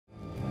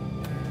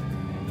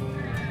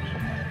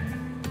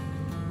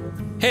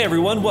Hey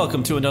everyone,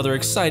 welcome to another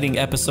exciting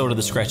episode of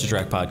the Scratch a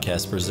Track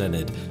podcast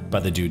presented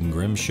by the Dude and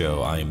Grim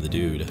Show. I am the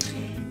Dude.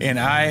 And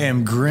I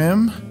am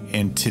Grim,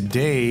 and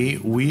today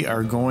we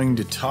are going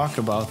to talk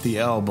about the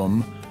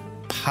album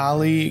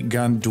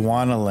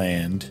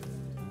Polygondwanaland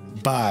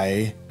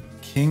by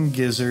King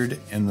Gizzard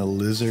and the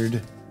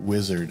Lizard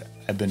Wizard.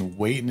 I've been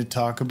waiting to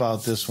talk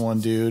about this one,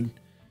 dude.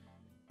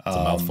 It's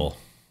a mouthful.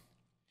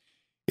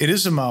 It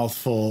is a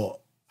mouthful.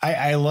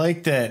 I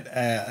like that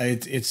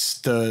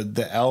it's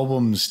the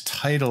album's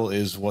title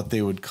is what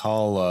they would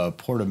call a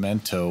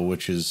portamento,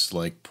 which is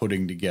like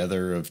putting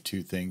together of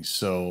two things.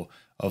 So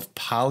of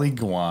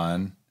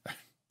polygon,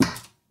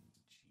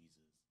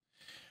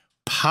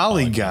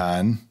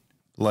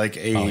 like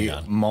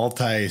a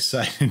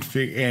multi-sided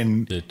figure,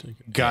 and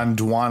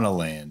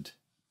Gondwanaland.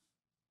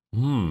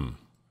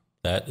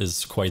 That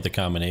is quite the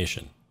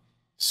combination.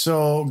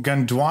 So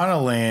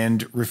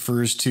Gondwanaland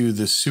refers to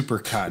the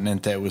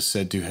supercontinent that was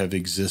said to have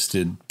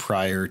existed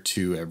prior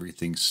to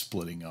everything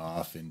splitting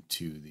off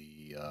into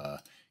the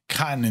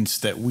continents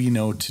that we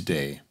know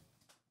today.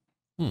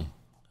 I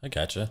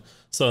gotcha.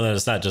 So then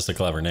it's not just a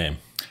clever name.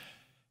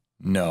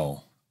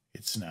 No,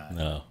 it's not.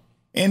 No.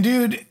 And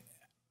dude,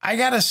 I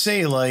gotta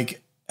say,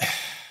 like,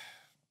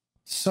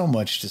 so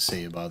much to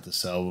say about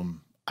this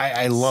album.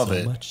 I love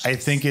it. I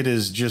think it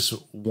is just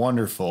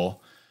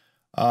wonderful.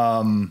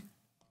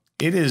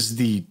 It is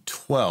the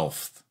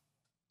 12th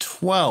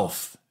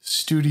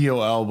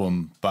studio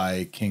album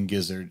by King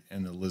Gizzard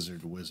and the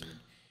Lizard Wizard.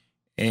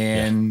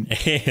 And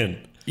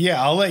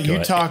yeah, I'll let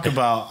you talk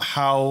about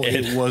how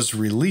it was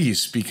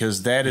released,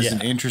 because that is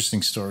an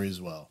interesting story as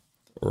well.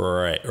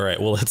 Right.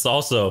 Well, it's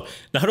also,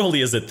 not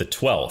only is it the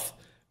 12th,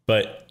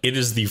 but it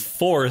is the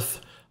 4th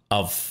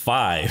of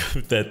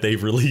 5 that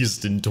they've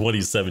released in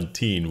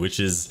 2017, which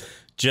is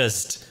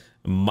just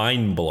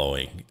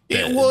mind-blowing.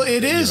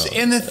 It is.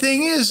 And the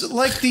thing is,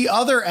 like, the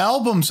other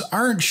albums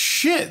aren't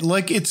shit.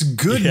 Like, it's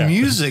good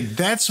music.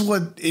 That's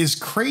what is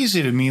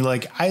crazy to me.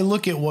 Like, I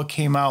look at what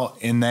came out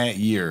in that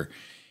year,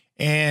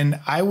 and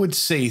I would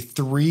say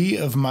 3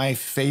 of my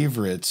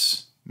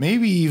favorites,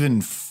 maybe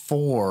even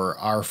 4,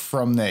 are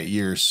from that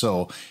year.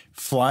 So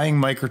Flying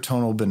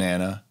Microtonal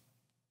Banana,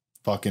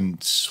 fucking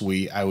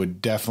sweet. I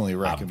would definitely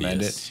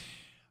recommend it.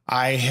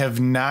 I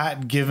have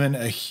not given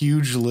a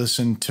huge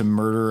listen to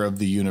Murder of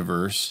the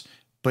Universe,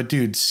 but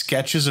dude,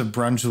 Sketches of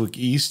Brunswick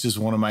East is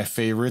one of my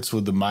favorites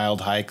with the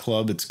Mild High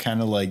Club. It's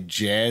kind of like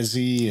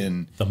jazzy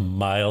and the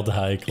Mild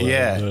High Club.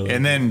 Yeah.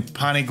 And then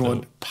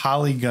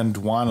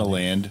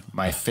Polygondwanaland,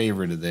 my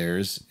favorite of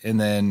theirs.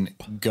 And then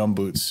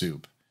Gumboot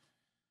Soup.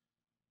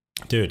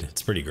 Dude,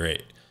 it's pretty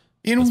great.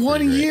 In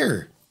 1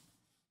 year.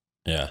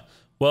 Yeah.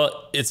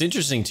 Well, it's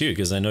interesting too,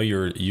 because I know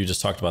you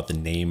just talked about the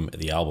name of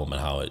the album and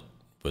how it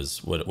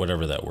was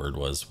whatever that word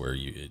was, where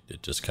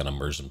it just kind of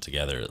merged them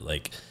together.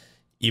 Like,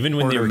 even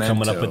when they were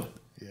coming up with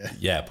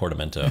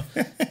portamento,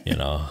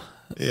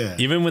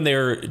 even when they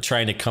were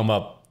trying to come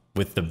up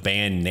with the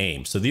band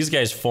name. So these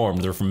guys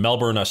formed, they're from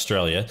Melbourne,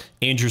 Australia.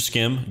 Andrew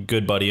Skim,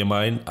 good buddy of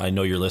mine, I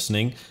know you're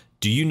listening.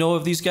 Do you know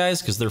of these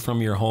guys? Because they're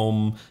from your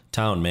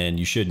hometown, man.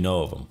 You should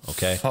know of them.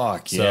 Okay.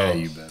 Fuck yeah,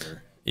 you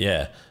better.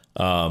 Yeah.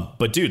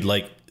 But dude,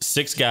 like,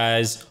 6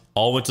 guys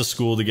all went to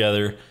school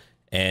together.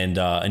 And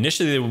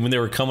initially, when they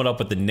were coming up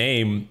with the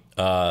name,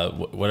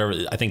 whatever,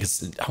 I want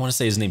to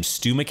say his name's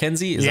Stu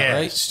McKenzie. Is that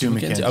right? Stu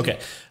McKenzie. Okay.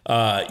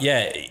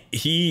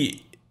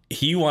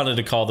 He wanted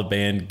to call the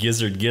band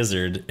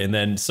Gizzard, and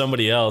then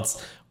somebody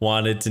else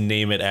wanted to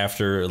name it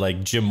after,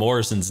 like, Jim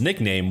Morrison's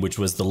nickname, which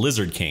was the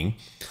Lizard King.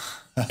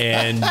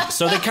 And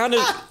so they kind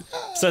of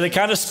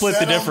split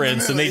the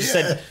difference, and they just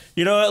said,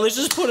 you know what, let's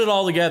just put it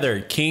all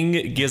together.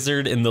 King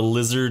Gizzard and the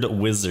Lizard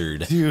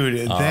Wizard.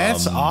 Dude,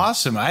 that's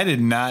awesome. I did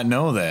not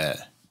know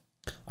that.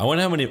 I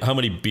wonder how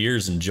many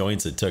beers and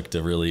joints it took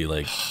to really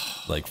like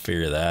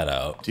figure that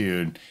out.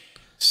 Dude.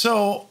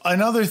 So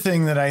another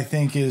thing that I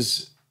think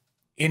is,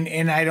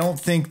 and I don't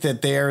think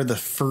that they are the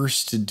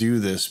first to do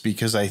this,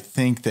 because I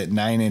think that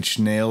 9 Inch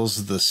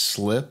Nails' The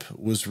Slip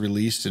was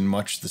released in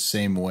much the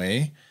same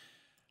way.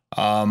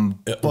 One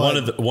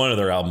of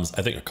their albums,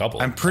 I think a couple.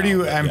 I'm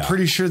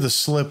pretty sure The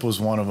Slip was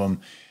one of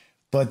them,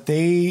 but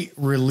they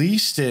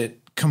released it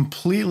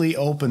completely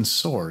open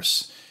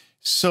source.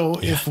 So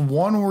if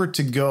one were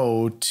to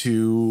go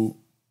to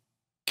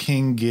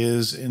King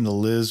Giz and the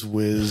Liz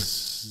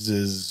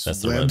Wiz's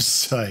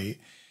website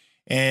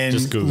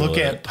and look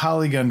at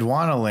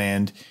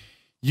Polygondwanaland,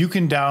 you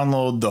can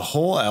download the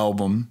whole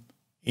album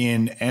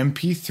in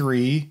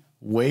MP3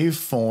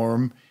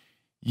 waveform.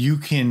 You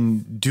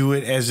can do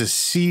it as a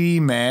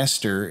CD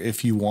master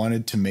if you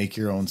wanted to make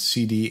your own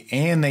CD.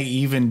 And they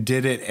even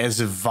did it as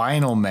a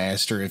vinyl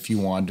master if you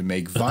wanted to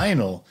make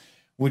vinyl,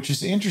 which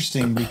is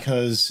interesting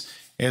because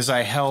as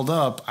I held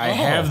up, I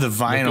have the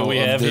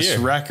vinyl of this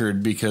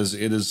record because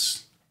it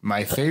is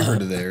my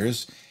favorite of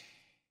theirs.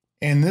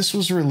 And this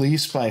was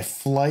released by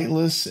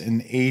Flightless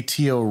and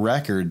ATO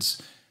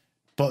Records.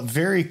 But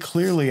very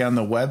clearly on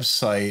the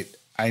website,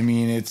 I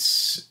mean,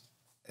 it's...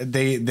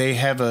 They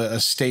have a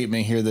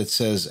statement here that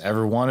says,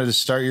 ever wanted to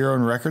start your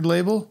own record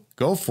label?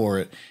 Go for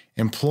it.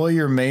 Employ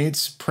your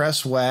mates,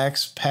 press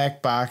wax,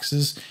 pack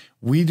boxes.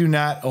 We do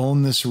not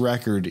own this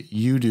record.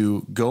 You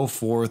do. Go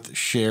forth,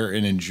 share,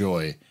 and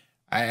enjoy.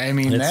 I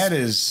mean, that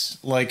is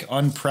like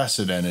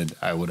unprecedented,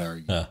 I would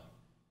argue.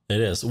 It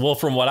is. Well,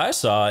 from what I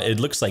saw, it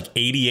looks like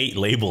 88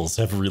 labels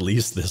have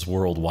released this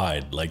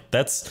worldwide. Like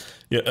that's,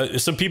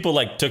 some people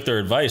like took their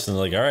advice and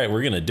they're like, all right,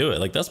 we're going to do it.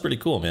 Like, that's pretty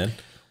cool, man.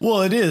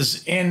 Well, it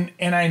is. And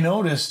I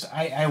noticed,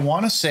 I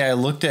want to say I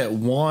looked at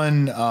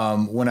one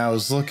when I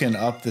was looking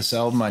up this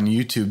album on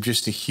YouTube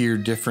just to hear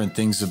different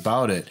things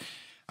about it.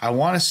 I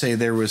want to say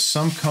there was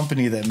some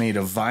company that made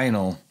a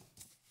vinyl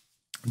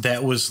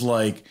that was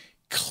like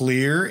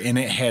clear and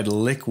it had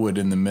liquid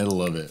in the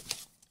middle of it.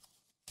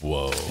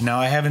 Whoa. Now,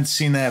 I haven't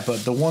seen that,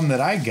 but the one that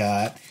I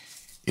got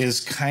is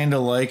kind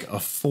of like a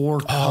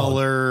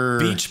 4-color...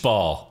 beach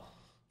ball.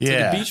 It's like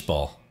a beach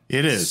ball.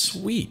 It is.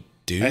 Sweet,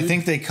 dude. I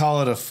think they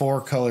call it a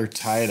 4-color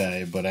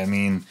tie-dye, but I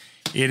mean,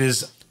 it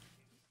is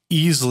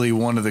easily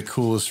one of the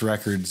coolest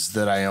records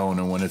that I own,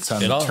 and when it's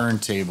on the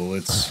turntable,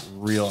 it's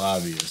real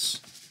obvious.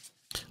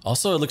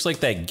 Also, it looks like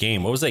that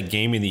game. What was that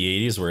game in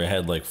the 80s where it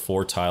had like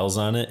 4 tiles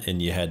on it,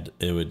 and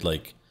it would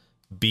like...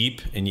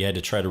 beep, and you had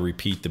to try to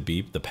repeat the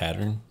beep, the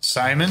pattern.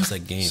 Simon? What's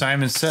that game?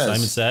 Simon Says.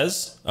 Simon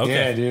Says? Okay.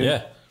 Yeah, dude.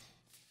 Yeah.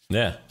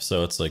 Yeah.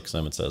 So it's like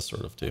Simon Says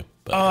sort of too.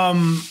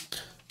 But,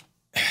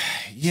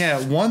 yeah,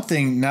 one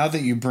thing, now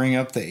that you bring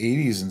up the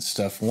 80s and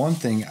stuff, one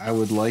thing I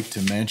would like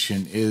to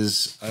mention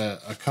is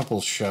a couple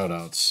shout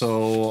outs.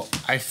 So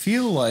I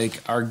feel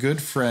like our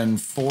good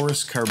friend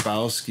Forrest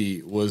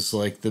Karbowski was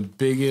like the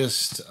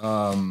biggest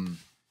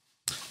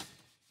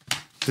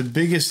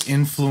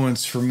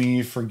influence for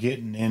me for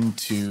getting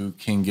into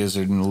King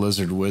Gizzard and the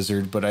Lizard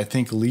Wizard, but I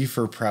think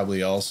Leifer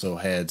probably also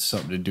had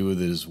something to do with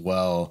it as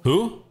well.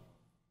 Who?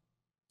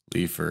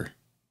 Leifer.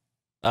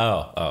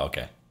 Oh,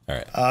 okay. All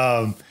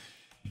right.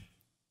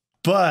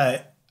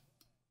 But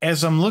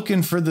as I'm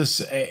looking for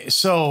this,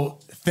 so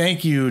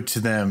thank you to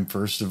them,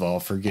 first of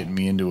all, for getting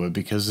me into it,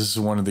 because this is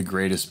one of the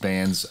greatest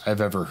bands I've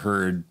ever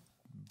heard,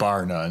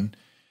 bar none.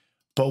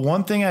 But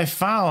one thing I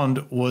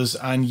found was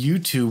on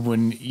YouTube,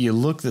 when you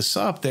look this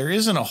up, there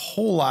isn't a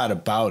whole lot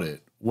about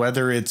it,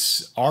 whether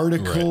it's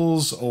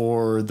articles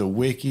or the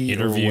wiki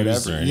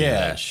interviews or whatever. Or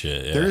that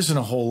shit, there isn't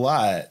a whole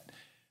lot.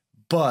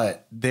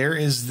 But there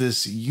is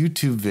this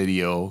YouTube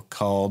video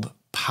called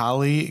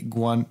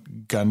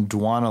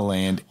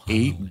Polygondwanaland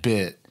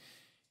 8-Bit.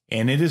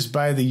 And it is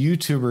by the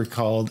YouTuber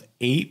called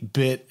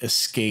 8-Bit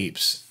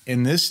Escapes.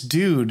 And this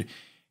dude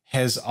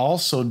has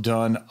also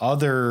done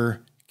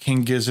other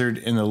King Gizzard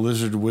and the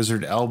Lizard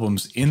Wizard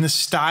albums in the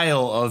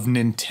style of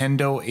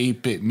Nintendo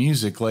 8-bit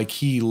music. Like,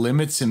 he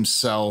limits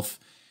himself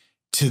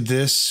to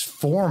this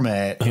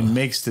format and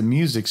makes the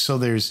music. So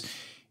there's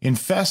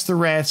Infest the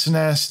Rat's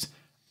Nest,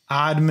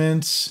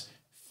 Oddments,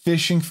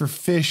 Fishing for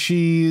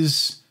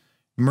Fishies,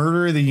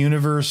 Murder of the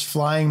Universe,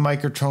 Flying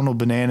Microtonal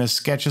Bananas,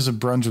 Sketches of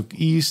Brunswick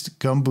East,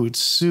 Gumboot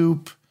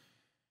Soup,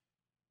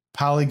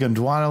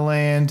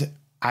 Polygondwanaland,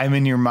 I'm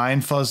in Your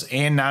Mind Fuzz,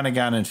 and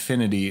Nonagon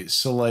Infinity.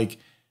 So like,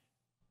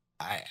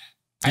 I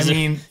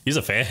mean, he's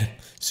a fan,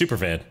 super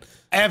fan.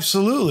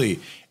 Absolutely.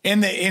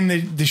 And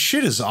the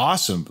shit is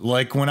awesome.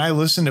 Like, when I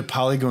listened to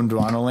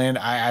Polygondwanaland,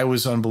 I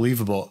was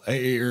unbelievable.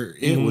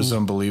 It was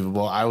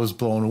unbelievable. I was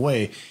blown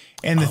away.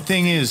 And the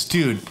thing is,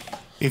 dude,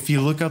 if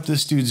you look up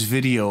this dude's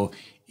video,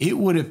 it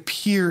would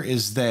appear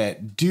as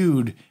that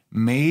dude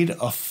made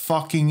a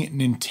fucking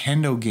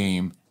Nintendo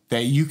game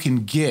that you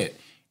can get.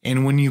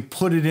 And when you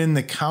put it in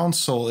the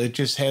console, it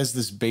just has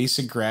this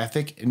basic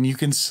graphic, and you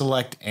can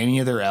select any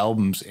of their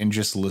albums and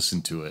just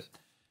listen to it.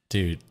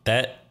 Dude,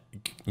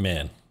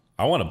 man,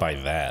 I want to buy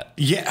that.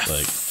 Yeah,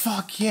 like,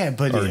 fuck yeah.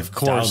 But of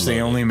course,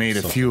 they only made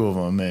a few of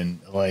them.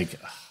 And like,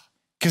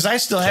 because I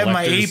still have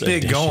my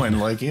 8-bit going,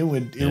 like, it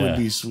would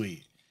be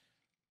sweet.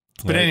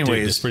 But anyways,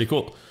 dude, it's pretty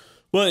cool.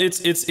 Well,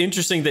 it's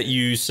interesting that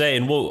you say,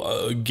 and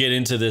we'll get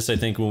into this, I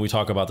think, when we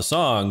talk about the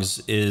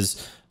songs,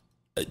 is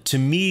to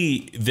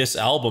me, this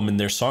album and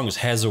their songs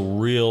has a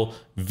real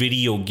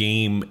video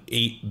game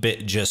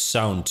 8-bit just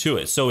sound to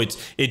it. So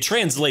it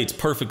translates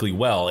perfectly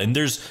well. And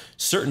there's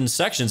certain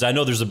sections. I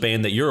know there's a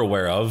band that you're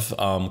aware of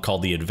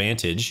called The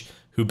Advantage,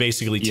 who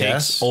basically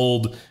takes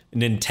old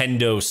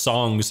Nintendo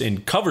songs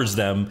and covers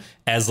them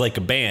as like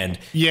a band.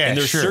 Yeah, and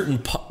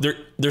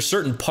there's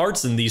certain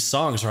parts in these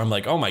songs where I'm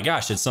like, oh my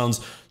gosh, it sounds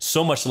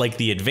so much like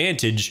The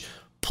Advantage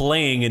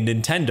playing a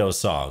Nintendo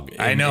song.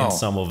 I know in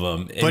some of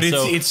them, but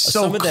it's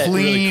so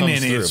clean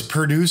and it's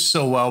produced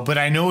so well. But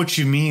I know what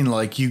you mean.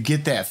 Like, you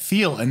get that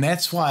feel, and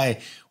that's why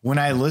when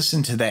I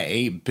listened to that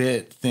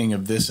 8-bit thing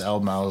of this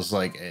album, I was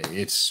like,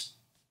 it's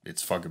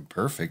fucking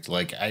perfect.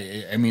 Like,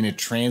 I mean, it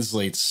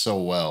translates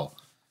so well.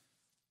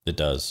 It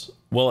does.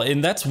 Well,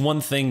 and that's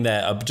one thing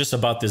that just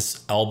about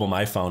this album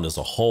I found as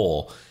a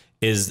whole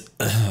is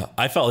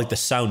I felt like the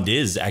sound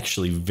is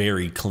actually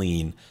very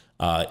clean.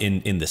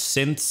 In the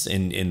synths,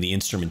 in the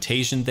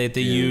instrumentation that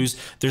they use,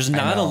 there's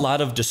not a lot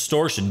of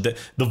distortion. The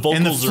vocals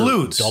and the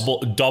flutes are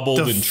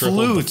doubled and tripled.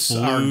 The flutes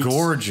are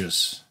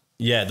gorgeous.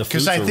 Yeah, the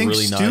flutes are really nice.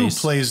 Because I think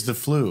Stu plays the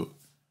flute.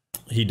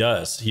 He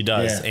does.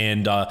 Yeah.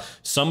 And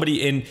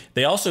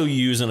they also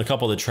use in a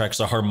couple of the tracks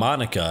a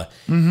harmonica.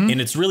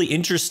 And it's really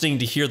interesting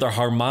to hear the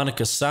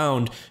harmonica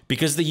sound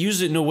because they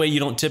use it in a way you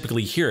don't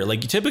typically hear it.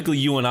 Like typically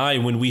you and I,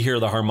 when we hear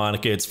the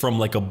harmonica, it's from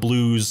like a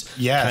blues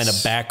kind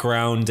of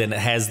background and it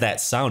has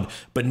that sound.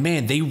 But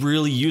man, they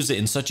really use it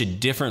in such a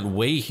different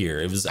way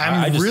here.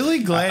 I'm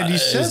really glad you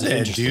said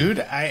that, dude.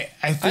 I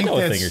think I know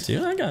that's a thing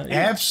or two. I got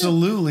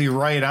absolutely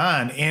right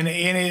on. And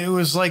it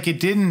was like it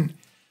didn't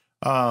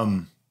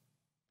for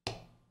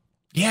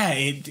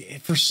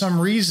some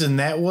reason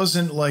that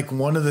wasn't like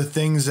one of the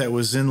things that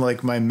was in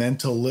like my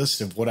mental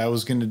list of what I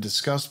was going to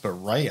discuss, but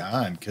right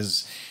on,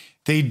 because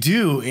they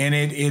do, and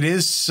it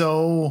is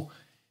so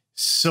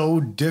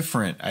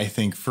different, I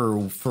think, for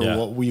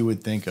what we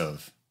would think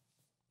of.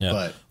 Yeah.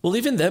 But well,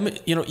 even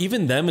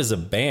them as a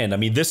band, I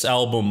mean, this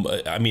album,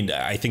 I mean,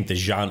 I think the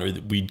genre,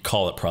 we'd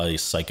call it probably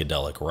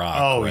psychedelic rock.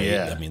 Oh, right?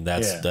 yeah. I mean,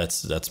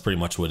 that's pretty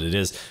much what it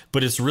is.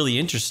 But it's really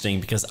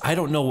interesting because I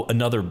don't know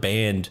another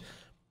band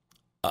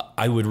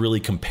I would really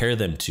compare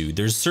them to.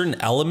 There's certain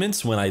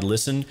elements when I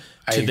listen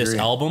to this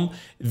album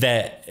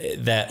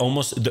that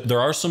almost, there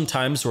are some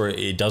times where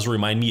it does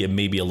remind me of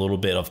maybe a little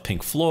bit of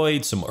Pink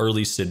Floyd, some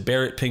early Syd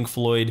Barrett Pink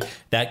Floyd,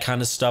 that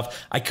kind of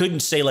stuff. I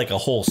couldn't say like a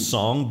whole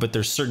song, but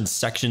there's certain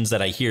sections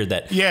that I hear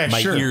that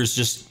ears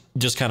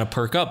just kind of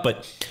perk up.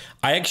 But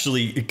I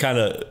actually kind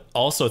of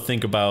also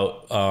think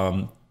about,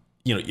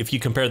 if you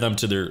compare them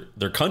to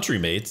their country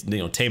mates,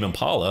 Tame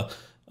Impala,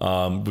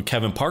 with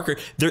Kevin Parker,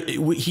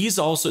 he's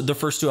also, the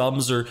first two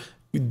albums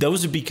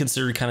those would be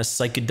considered kind of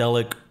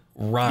psychedelic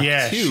rock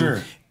too.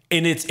 Sure.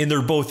 And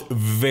they're both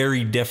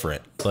very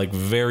different, like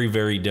very,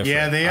 very different.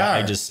 Yeah, they are.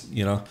 I just,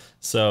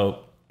 so.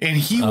 And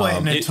he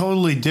went in a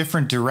totally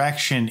different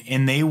direction,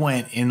 and they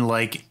went in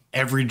like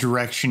every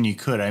direction you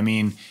could. I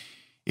mean,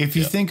 if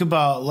you think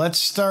about, let's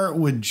start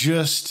with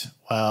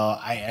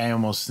I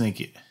almost think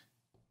it,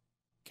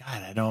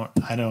 God, I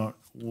don't,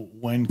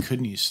 when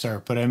couldn't you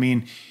start? But I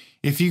mean,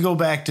 if you go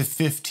back to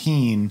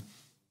 15,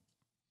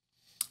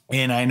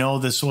 and I know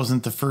this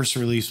wasn't the first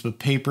release, but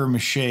Paper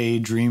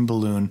Mache, Dream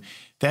Balloon,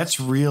 that's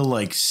real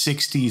like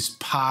 60s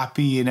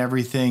poppy and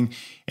everything.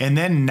 And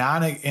then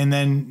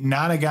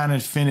Nonagon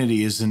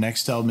Infinity is the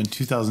next album in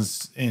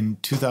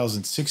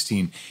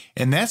 2016.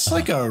 And that's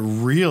like a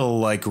real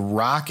like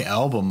rock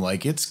album.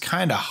 Like it's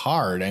kind of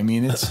hard. I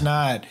mean, it's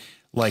not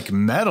like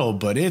metal,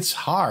 but it's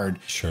hard.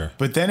 Sure.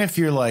 But then if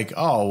you're like,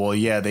 oh, well,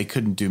 yeah, they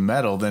couldn't do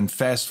metal, then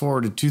fast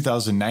forward to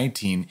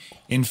 2019,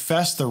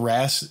 Infest the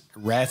Rat's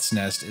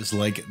Nest is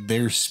like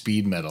their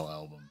speed metal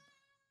album.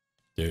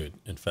 Dude,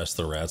 Infest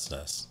the Rat's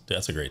Nest.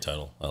 That's a great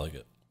title. I like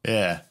it.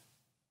 Yeah.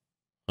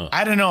 Huh.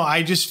 I don't know.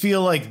 I just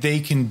feel like they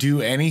can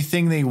do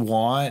anything they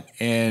want.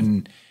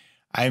 And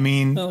I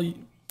mean, well, you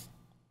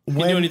can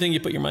do anything you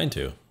put your mind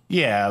to.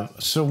 Yeah.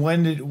 So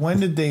when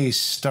did they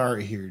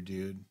start here,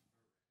 dude?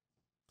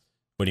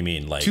 What do you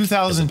mean? Like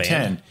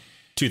 2010.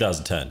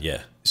 2010,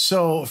 yeah.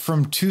 So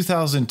from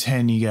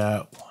 2010, you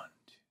got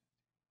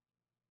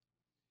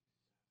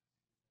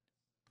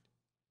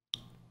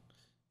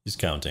He's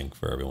counting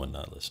for everyone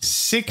not listening.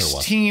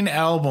 16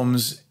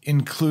 albums,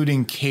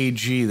 including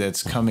KG,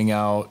 that's coming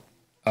out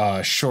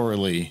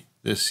shortly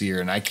this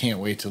year, and I can't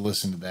wait to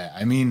listen to that.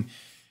 I mean,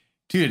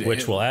 dude,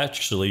 which will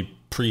actually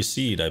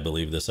precede, I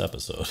believe, this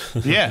episode.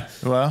 Yeah,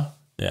 well,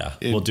 yeah,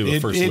 we'll do a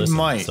first listen.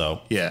 Might.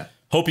 So yeah.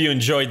 Hope you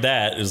enjoyed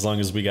that, as long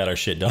as we got our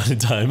shit done in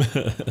time.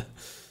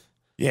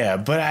 Yeah,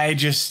 but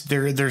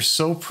they're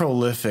so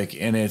prolific,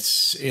 and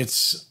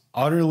it's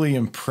utterly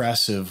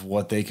impressive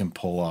what they can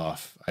pull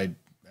off. I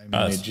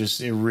mean,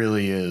 it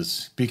really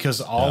is,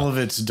 because all of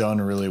it's done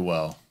really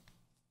well.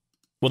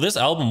 Well, this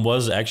album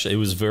was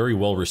very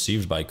well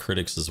received by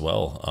critics as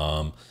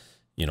well.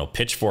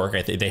 Pitchfork,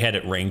 I think they had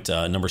it ranked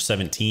number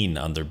 17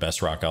 on their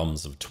best rock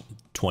albums of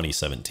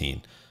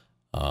 2017.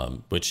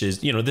 Which is,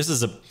 this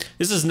is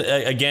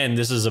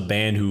a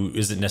band who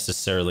isn't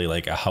necessarily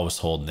like a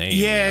household name.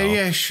 Yeah,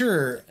 yeah,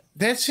 sure.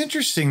 That's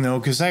interesting though,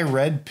 because I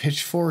read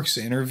Pitchfork's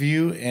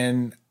interview,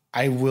 and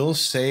I will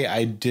say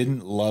I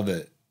didn't love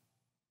it.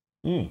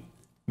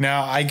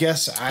 Now, I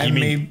guess I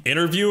made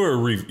interview or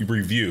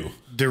review.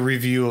 The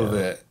review of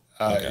it.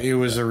 Okay. It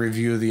was a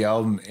review of the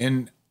album,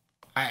 and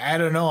I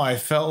don't know. I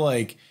felt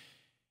like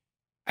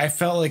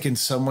in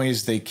some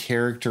ways they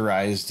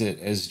characterized it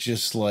as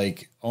just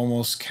like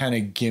almost kind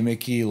of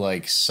gimmicky,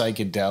 like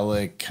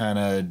psychedelic, kind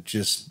of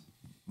just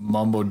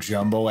mumbo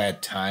jumbo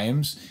at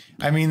times.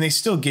 I mean, they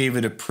still gave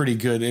it a pretty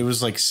good, it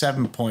was like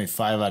 7.5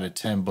 out of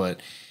 10,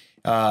 but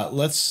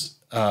let's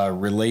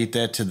relate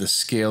that to the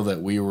scale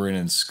that we were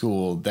in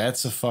school.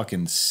 That's a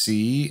fucking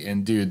C.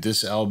 And dude,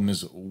 this album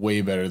is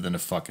way better than a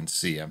fucking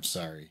C. I'm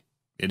sorry.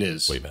 It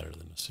is way better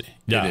than a C.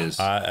 Yeah, it is.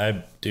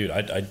 I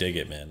dig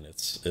it, man.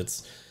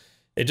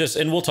 It just,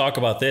 and we'll talk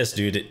about this,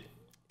 dude.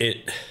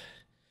 It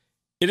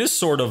is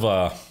sort of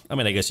I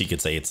mean, I guess you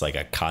could say it's like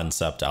a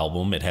concept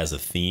album. It has a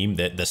theme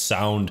that the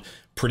sound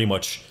pretty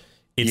much,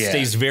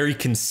 stays very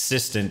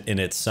consistent in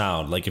its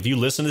sound. Like if you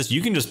listen to this,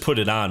 you can just put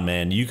it on,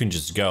 man. You can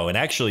just go. And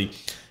actually,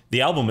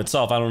 the album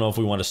itself, I don't know if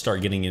we want to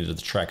start getting into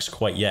the tracks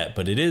quite yet,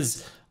 but it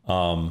is,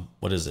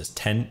 what is this?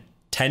 10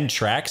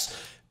 tracks,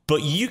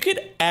 but you could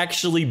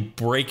actually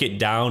break it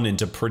down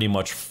into pretty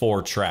much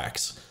 4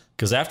 tracks.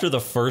 Because after the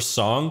first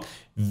song,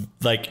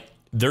 like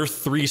there are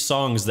 3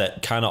 songs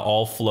that kind of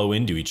all flow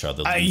into each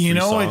other.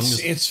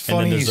 It's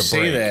funny you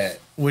say that,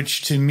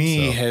 which to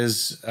me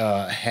has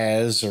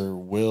or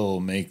will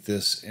make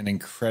this an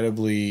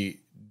incredibly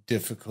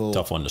difficult,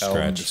 tough one to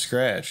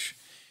scratch.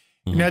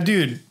 Now,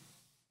 dude,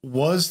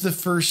 was the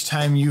first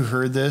time you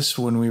heard this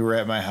when we were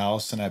at my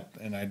house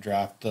and I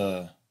dropped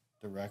the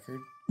record?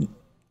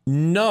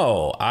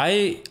 No,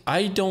 I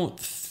don't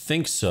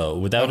think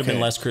so. That would have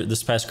been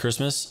this past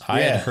Christmas. I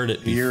had heard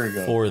it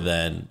before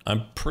then.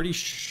 I'm pretty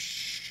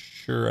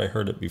sure I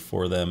heard it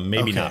before then.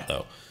 Maybe not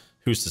though.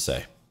 Who's to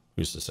say?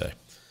 I'm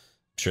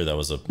sure that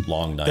was a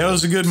long night. That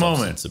was a good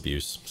moment.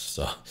 Abuse.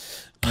 So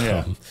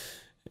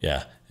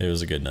yeah, it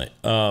was a good night.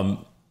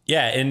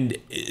 And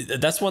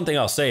that's one thing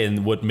I'll say.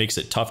 And what makes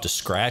it tough to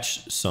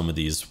scratch some of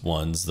these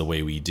ones the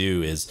way we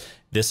do is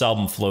this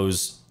album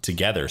flows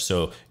together.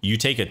 So you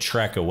take a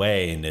track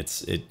away and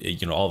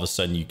it all of a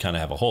sudden you kind of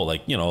have a whole,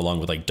 like, along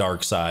with like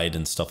Dark Side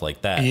and stuff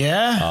like that.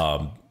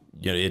 Yeah.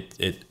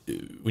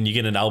 When you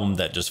get an album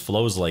that just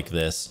flows like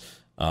this,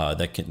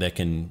 that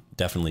can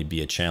definitely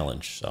be a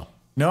challenge. So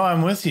no,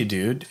 I'm with you,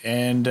 dude.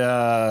 And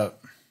I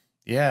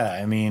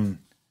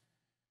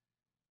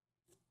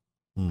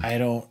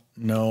don't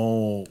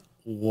know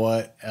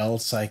what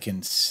else I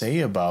can say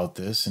about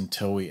this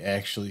until we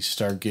actually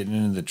start getting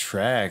into the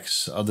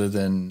tracks, other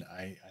than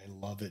I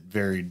love it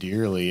very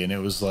dearly. And it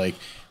was like,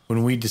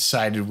 when we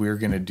decided we were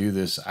going to do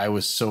this, I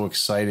was so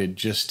excited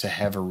just to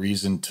have a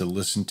reason to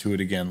listen to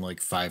it again,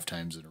 like 5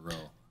 times in a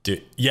row.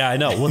 Dude, yeah, I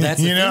know. Well, that's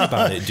the thing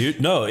about it,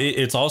 dude. No,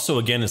 it's also,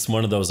 again, it's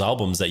one of those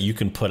albums that you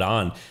can put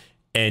on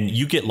and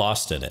you get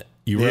lost in it.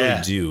 You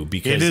really do,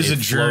 because it is a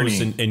flows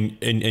journey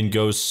and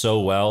goes so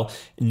well.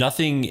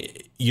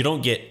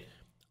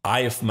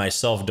 I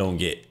myself don't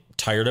get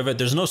tired of it.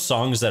 There's no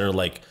songs that are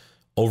like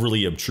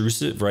overly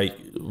obtrusive, right?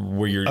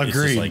 Where it's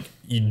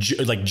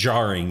just like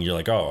jarring. You're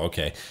like, oh,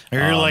 okay. Or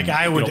you're like,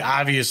 I would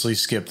obviously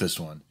skip this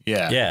one.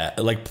 Yeah. Yeah.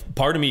 Like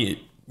part of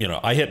me,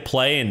 I hit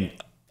play and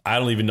I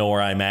don't even know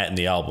where I'm at in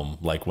the album.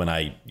 Like when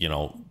I,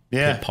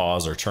 hit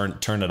pause or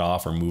turn it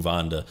off or move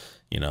on to,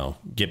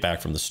 get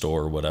back from the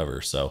store or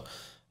whatever. So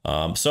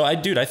I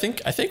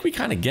think we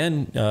kind of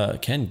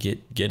can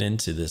get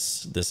into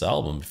this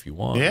album if you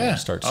want. Yeah.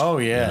 Start.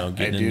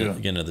 Getting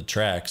into the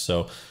track.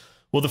 So,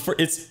 well,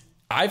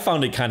 I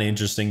found it kind of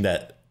interesting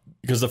that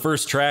because the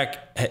first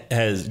track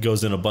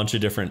goes in a bunch of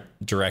different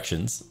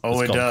directions.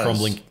 Oh, it's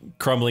called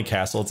Crumbling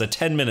Castle. It's a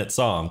 10-minute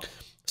song,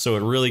 so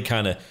it really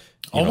kind of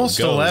almost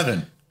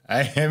 11.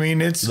 I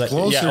mean, it's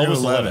closer to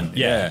 11.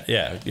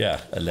 Yeah,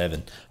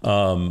 11.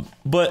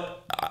 But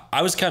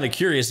I was kind of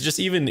curious, just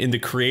even in the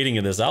creating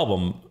of this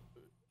album,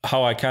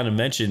 how I kind of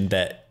mentioned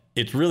that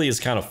it really is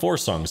kind of 4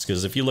 songs.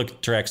 Because if you look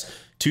at tracks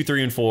 2,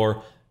 3, and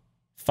 4,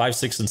 5,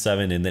 6, and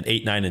 7, and then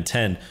 8, 9, and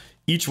 10,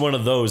 each one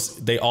of those,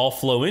 they all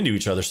flow into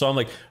each other. So I'm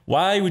like,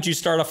 why would you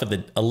start off with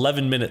an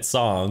 11-minute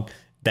song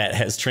that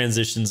has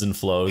transitions and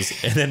flows,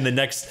 and then the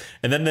next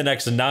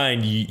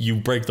 9 you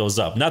break those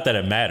up? Not that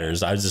it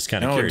matters. I was just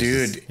kind of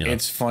curious. Dude,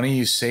 it's funny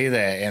you say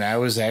that, and I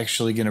was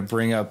actually going to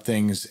bring up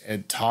things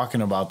and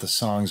talking about the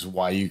songs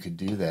why you could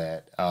do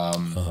that.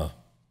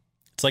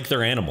 It's like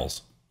they're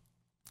animals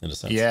in a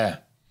sense. Yeah.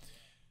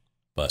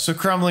 But so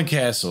Crumbling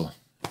Castle.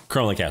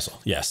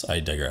 Yes, I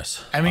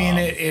digress. I mean,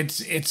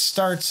 it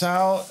starts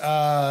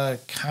out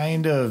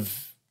kind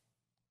of.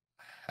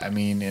 I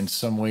mean, in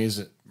some ways,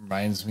 it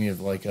reminds me of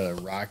like a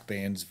rock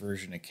band's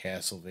version of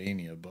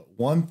Castlevania. But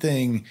one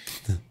thing,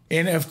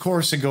 and of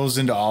course, it goes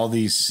into all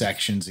these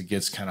sections. It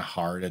gets kind of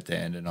hard at the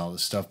end and all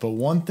this stuff. But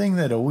one thing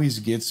that always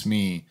gets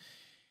me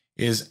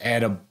is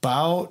at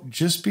about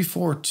just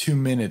before 2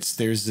 minutes,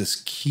 there's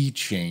this key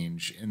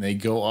change, and they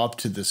go up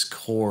to this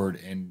chord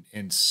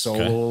and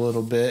solo a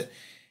little bit.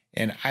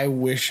 And I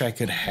wish I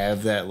could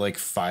have that like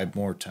 5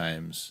 more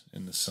times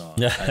in the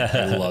song.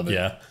 I love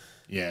it.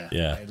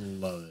 Yeah. I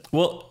love it.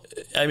 Well,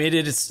 I mean,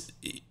 it's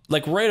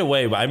like right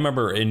away. I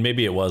remember, and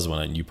maybe it was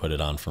when you put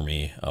it on for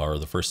me, or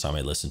the first time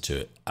I listened to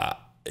it.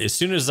 As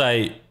soon as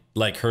I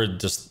like heard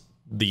just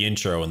the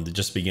intro and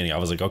just beginning, I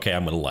was like, okay,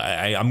 I'm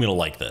gonna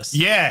like this.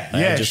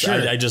 Yeah, sure.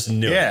 I just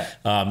knew. Yeah.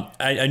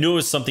 I knew it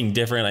was something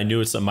different. I knew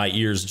it's my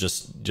ears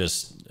just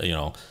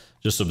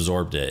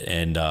absorbed it.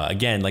 And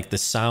again, like the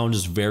sound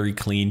is very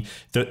clean.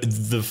 I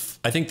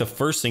think the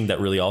first thing that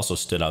really also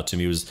stood out to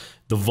me was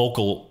the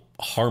vocal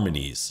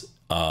harmonies.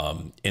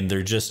 And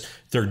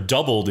they're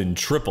doubled and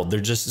tripled.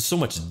 There's just so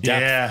much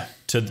depth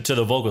to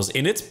the vocals,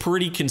 and it's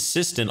pretty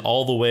consistent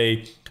all the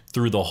way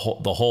through the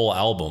whole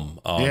album.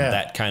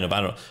 That kind of,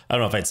 I don't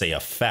know if I'd say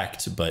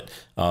effect, but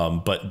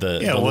the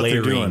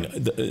layering,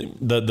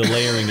 the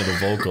layering of the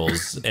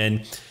vocals,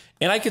 and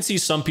I could see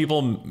some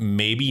people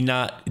maybe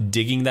not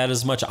digging that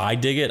as much. I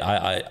dig it.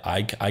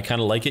 I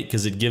kind of like it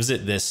because it gives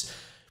it this.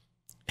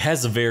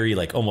 has a very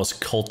like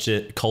almost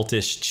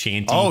cultish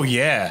chanty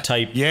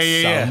type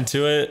sound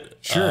to it.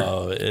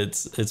 Sure.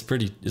 It's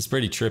pretty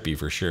trippy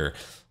for sure.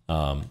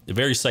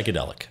 Very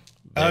psychedelic.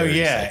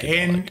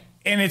 Psychedelic.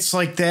 And it's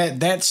like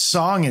that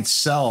song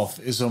itself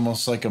is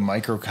almost like a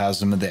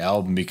microcosm of the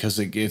album because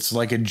it's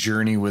like a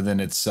journey within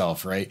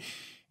itself, right?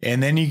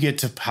 And then you get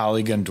to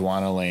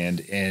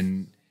Polygondwanaland,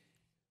 and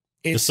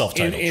the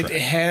self-titled track.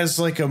 It has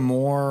like a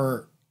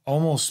more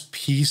almost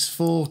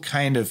peaceful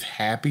kind of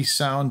happy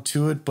sound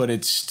to it, but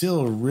it's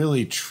still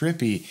really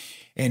trippy.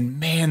 And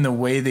man, the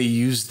way they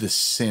use the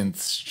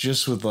synths,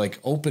 just with like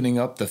opening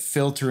up the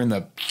filter and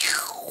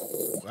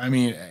I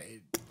mean,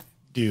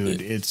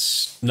 dude,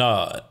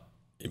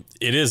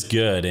 it is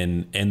good.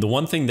 And the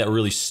one thing that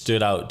really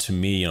stood out to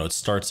me, it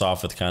starts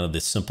off with kind of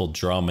this simple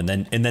drum and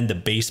then the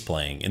bass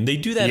playing, and they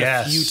do that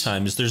a few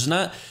times. There's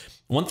not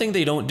one thing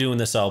they don't do in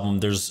this album.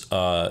 There's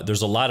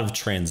a lot of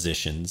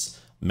transitions,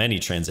 many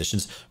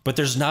transitions, but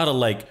there's not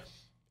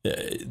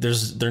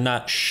they're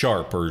not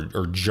sharp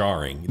or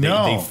jarring.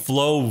 They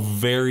flow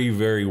very,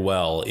 very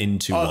well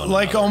into one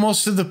like another.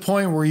 Almost to the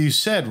point where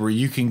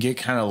you can get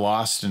kind of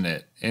lost in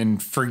it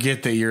and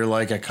forget that you're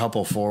like a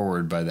couple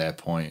forward by that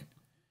point.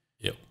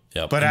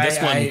 Yep. But this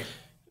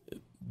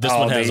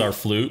one has our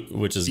flute,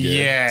 which is good.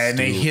 Yeah, and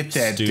they hit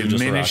that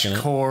diminished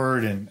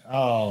chord, and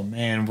oh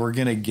man, we're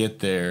gonna get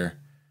there.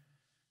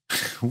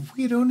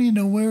 We don't need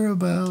no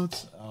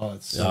whereabouts. Oh,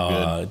 it's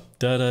so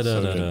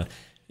good.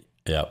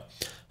 Yep.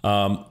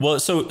 Well,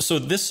 so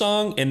this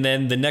song, and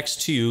then the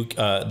next two,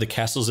 The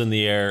Castles in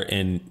the Air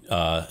and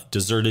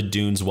Deserted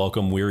Dunes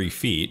Welcome Weary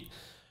Feet.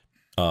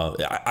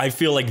 I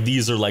feel like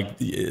these are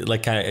like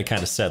I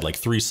kind of said, like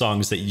three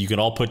songs that you can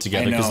all put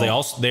together because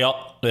they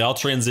all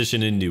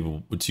transition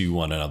into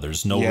one another.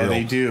 There's no real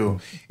they do.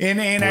 And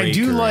I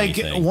do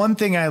like one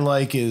thing I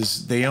like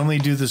is they only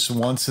do this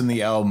once in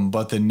the album,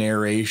 but the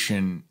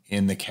narration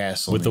in The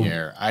Castle in the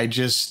Air.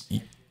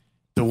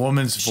 The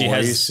woman's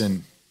voice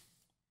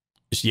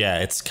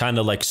it's kind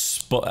of like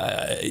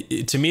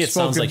to me it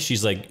sounds like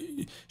she's like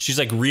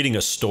reading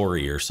a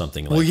story or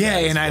something like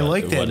that. And I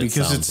like that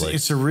because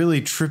it's a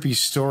really trippy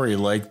story.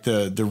 Like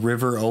the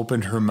river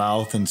opened her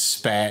mouth and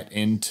spat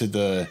into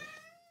the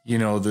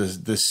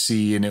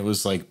sea, and it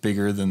was like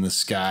bigger than the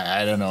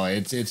sky. I don't know.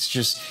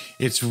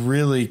 It's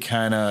really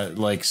kind of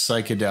like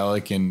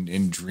psychedelic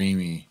and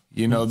dreamy.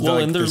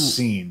 The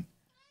scene.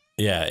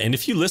 Yeah, and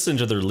if you listen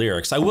to their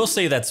lyrics, I will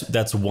say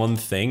that's one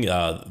thing.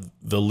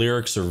 The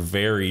lyrics are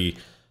very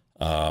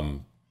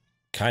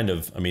kind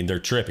of, they're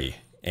trippy,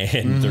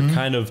 and they're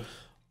kind of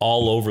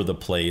all over the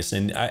place.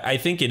 And I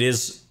think it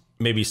is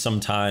maybe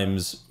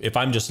sometimes, if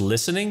I'm just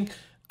listening,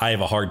 I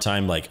have a hard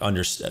time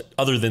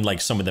other than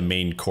like some of the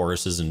main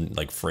choruses and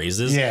like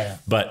phrases. Yeah.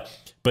 But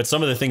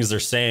some of the things they're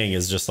saying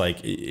is just like,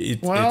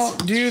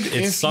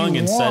 it's sung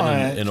and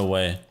said in a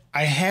way.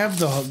 I have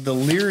the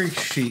lyric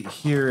sheet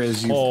here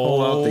as you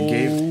pull out the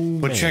gate.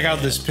 But check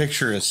out this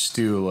picture of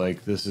Stu.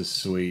 Like, this is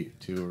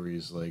sweet too, where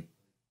he's like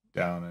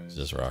down in his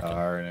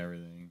guitar and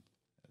everything.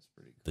 That's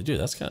pretty cool. Dude,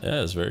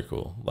 that's very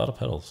cool. A lot of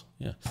pedals.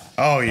 Yeah.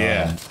 Oh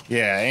yeah.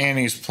 And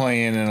he's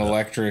playing an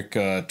electric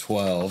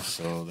 12,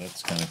 so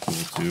that's kind of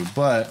cool too.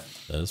 But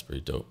that is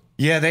pretty dope.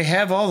 Yeah, they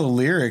have all the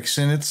lyrics,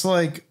 and it's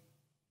like,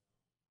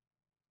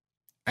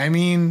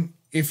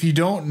 if you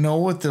don't know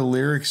what the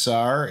lyrics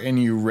are and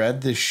you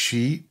read the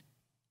sheet,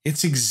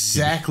 it's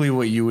exactly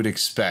what you would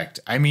expect.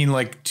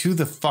 Like to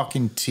the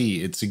fucking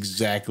T, it's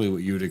exactly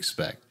what you would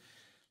expect.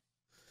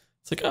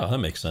 It's like, oh, that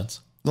makes sense.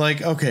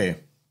 Like, okay.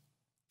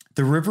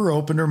 The river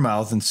opened her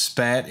mouth and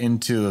spat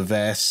into a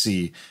vast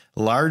sea,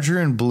 larger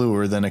and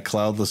bluer than a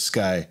cloudless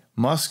sky,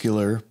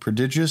 muscular,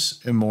 prodigious,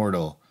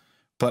 immortal.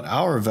 But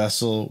our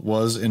vessel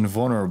was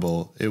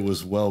invulnerable. It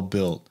was well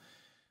built.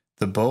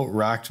 The boat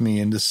rocked me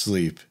into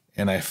sleep,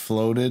 and I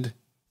floated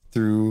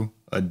through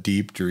a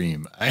deep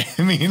dream.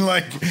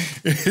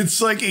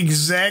 It's like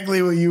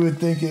exactly what you would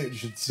think it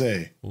should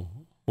say.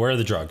 Where are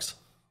the drugs?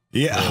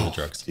 Yeah. Where are the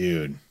drugs?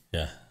 Dude.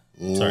 Yeah.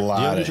 Sorry, do you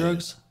have the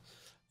drugs?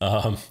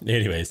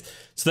 Anyways,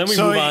 so then we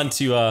move on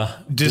to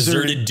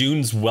Deserted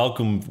Dunes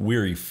Welcome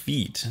Weary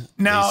Feet.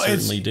 Now, they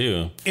certainly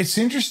do. It's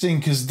interesting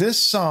because this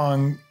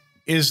song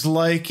is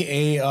like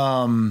a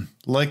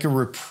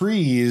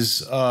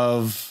reprise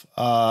of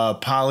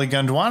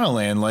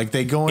Polygondwanaland. Like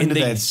they go into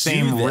that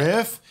same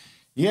riff.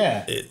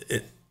 Yeah.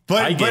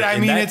 But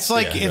it's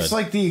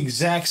like the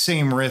exact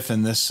same riff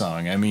in this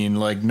song.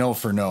 Like note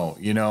for note,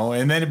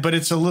 but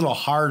it's a little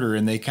harder,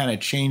 and they kind of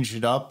change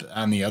it up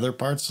on the other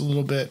parts a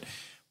little bit,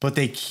 but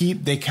they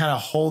kind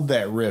of hold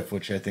that riff,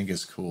 which I think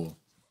is cool.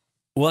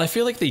 Well, I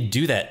feel like they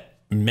do that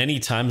many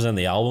times on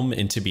the album.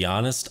 And to be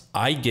honest,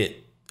 I get,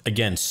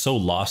 again, so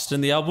lost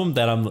in the album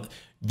that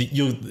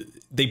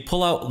they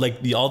pull out like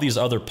all these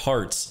other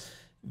parts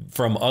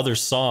from other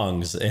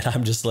songs, and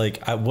I'm just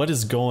like, what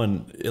is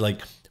going,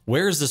 like,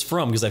 where is this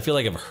from? Because I feel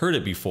like I've heard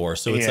it before.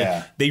 So it's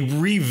like they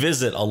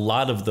revisit a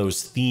lot of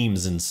those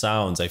themes and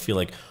sounds, I feel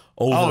like,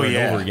 over and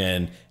over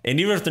again.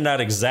 And even if they're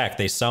not exact,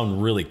 they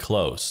sound really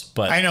close.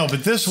 But I know,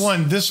 but this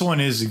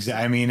one is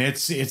exact.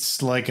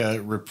 It's like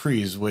a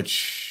reprise,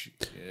 which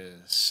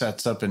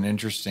sets up an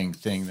interesting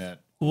thing that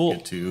we'll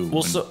get to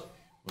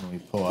when we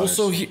pull out.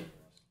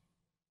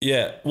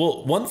 Yeah.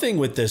 Well, one thing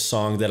with this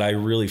song that I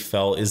really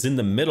felt is in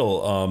the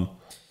middle,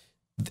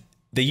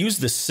 they use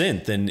the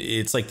synth, and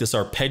it's like this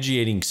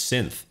arpeggiating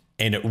synth,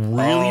 and it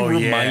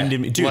really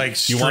reminded me, dude, like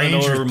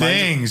Stranger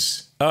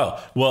Things.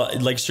 Oh, well,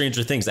 like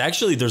Stranger Things.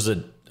 Actually, there's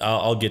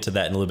I'll get to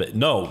that in a little bit.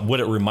 No, what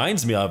it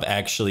reminds me of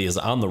actually is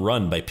On the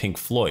Run by Pink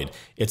Floyd.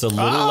 It's a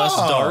little less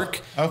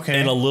dark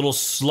and a little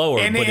slower,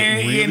 and but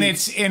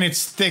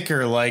it's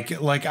thicker.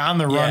 Like On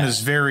the Run is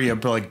very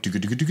like it's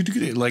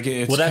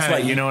well, that's kinda,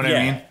 like, you know what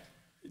I mean?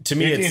 To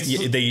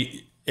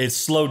me, it's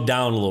slowed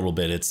down a little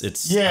bit. It's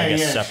I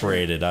guess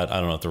separated. I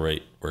don't know what the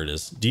right word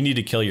is. Do you need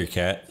to kill your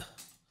cat?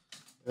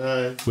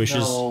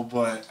 Wishes? No,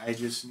 but I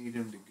just need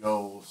him to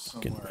go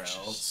somewhere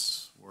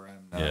else where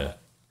I'm not.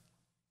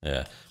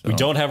 Yeah. So, we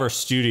don't have our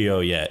studio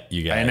yet,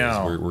 you guys. I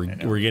know.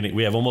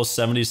 We have almost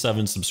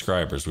 77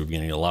 subscribers. We're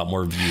getting a lot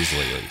more views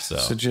lately.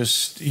 So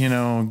just,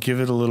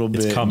 give it a little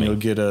bit and you'll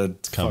get a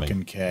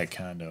fucking cat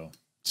condo.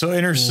 So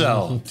Inner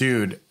Cell,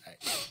 dude.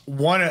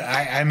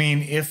 I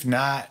mean, if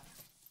not,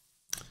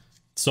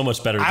 so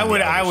much better than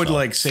I would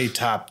like say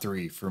top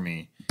 3 for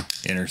me.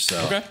 Inner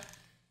Cell.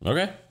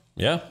 Okay.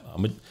 Yeah.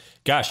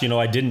 Gosh,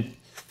 I didn't.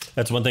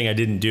 That's one thing I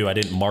didn't do. I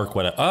didn't mark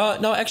what.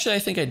 No, actually, I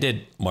think I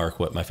did mark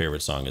what my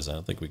favorite song is. I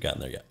don't think we've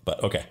gotten there yet,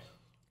 but okay.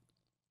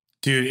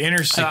 Dude,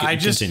 Inner Cell.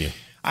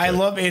 I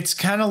love. It's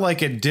kind of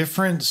like a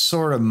different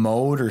sort of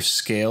mode or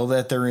scale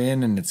that they're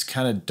in, and it's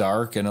kind of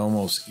dark and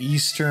almost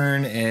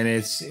Eastern, and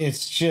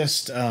it's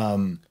just,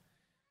 man,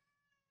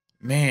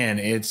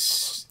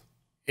 it's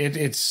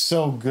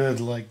so good,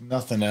 like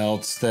nothing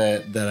else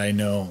that I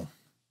know.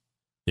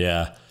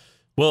 Yeah.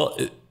 Well.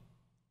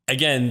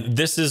 Again,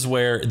 this is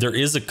where there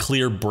is a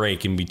clear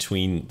break in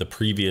between the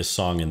previous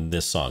song and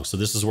this song. So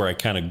this is where I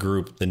kind of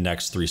group the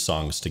next 3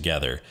 songs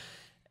together.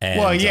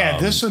 And,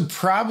 this would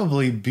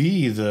probably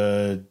be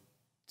the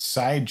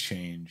side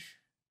change.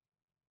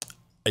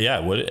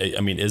 Yeah. What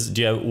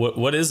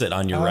is it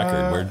on your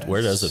record?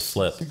 Where does it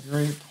flip? That's a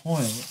great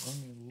point.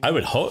 I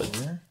would hope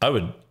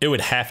it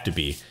would have to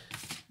be.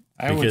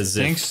 I would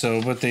think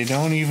so, but they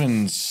don't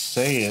even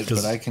say it,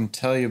 but I can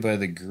tell you by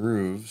the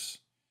grooves.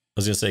 I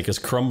was gonna say, because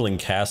Crumbling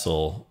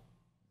Castle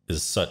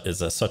is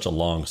such a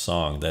long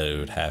song that it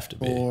would have to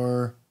be.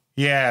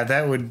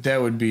 That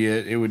would be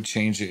it. It would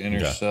change the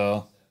Inner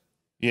Cell.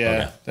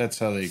 Yeah, That's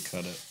how they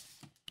cut it.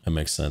 That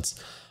makes sense.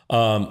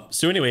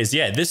 So anyways,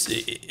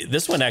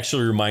 this one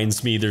actually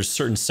reminds me, there's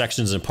certain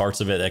sections and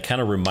parts of it that kind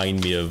of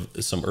remind me of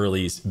some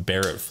early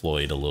Barrett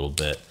Floyd a little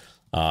bit.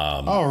 Really?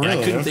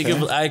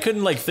 I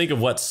couldn't think of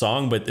what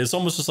song, but it's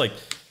almost just like,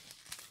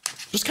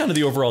 just kind of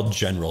the overall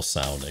general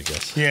sound, I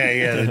guess.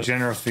 Yeah, the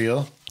general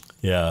feel.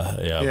 Yeah.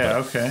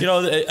 But,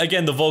 okay.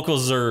 Again, the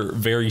vocals are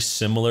very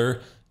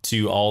similar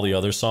to all the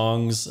other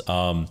songs.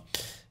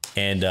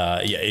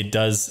 It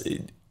does.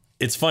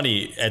 It's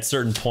funny at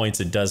certain points.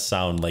 It does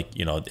sound like,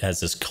 it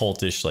has this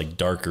cultish, like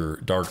darker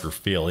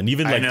feel, and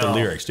even like the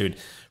lyrics, dude.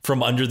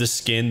 From under the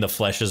skin, the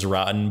flesh is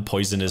rotten,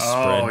 poison is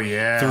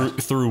spread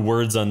through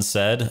words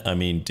unsaid. I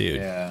mean,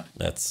 dude,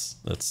 that's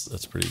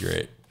pretty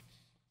great.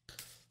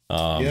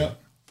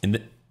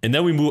 And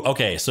then we move.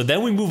 Okay, so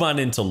then we move on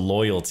into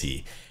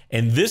Loyalty,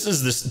 and this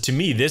is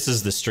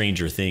the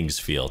Stranger Things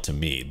feel to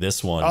me.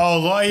 This one.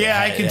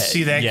 I can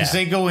see that because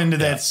they go into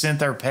that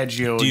synth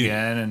arpeggio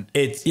again, and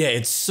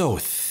it's so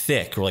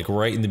thick. Like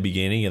right in the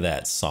beginning of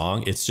that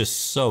song, it's just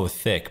so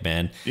thick,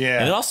 man. Yeah,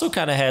 and it also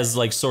kind of has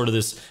like sort of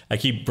this. I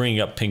keep bringing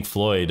up Pink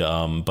Floyd,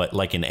 but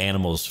like an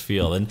Animals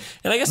feel, and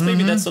I guess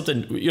maybe that's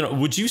something.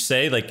 Would you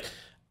say like?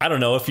 I don't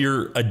know if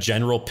you're a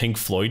general Pink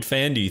Floyd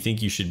fan. Do you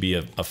think you should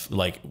be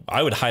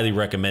I would highly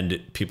recommend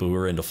it. People who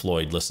are into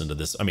Floyd listen to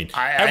this. I mean,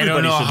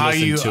 everybody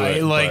should listen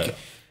to it.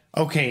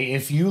 Okay,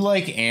 if you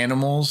like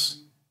Animals,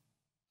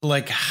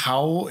 like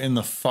how in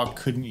the fuck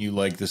couldn't you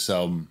like this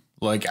album?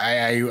 Like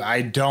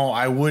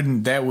I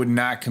wouldn't. That would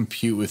not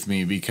compute with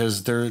me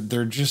because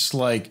they're just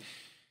like,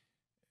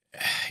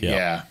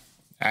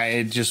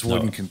 it just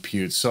wouldn't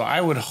compute. So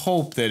I would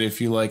hope that if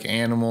you like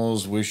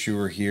Animals, Wish You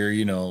Were Here,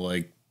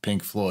 like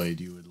Pink Floyd,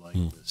 you would like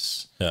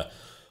this. Yeah.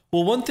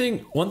 Well, one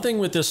thing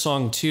with this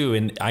song too,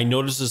 and I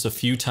noticed this a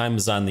few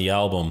times on the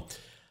album,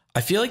 I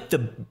feel like the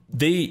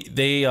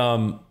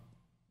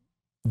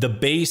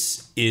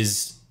bass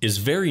is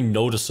very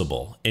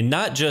noticeable, and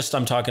not just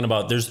I'm talking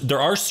about. There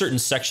are certain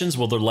sections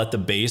where they'll let the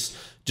bass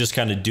just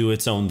kind of do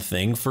its own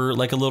thing for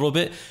like a little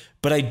bit,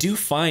 but I do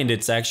find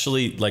it's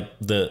actually like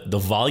the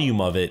volume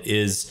of it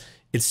is.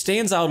 It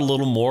stands out a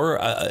little more.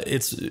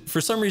 It's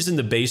for some reason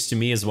the bass to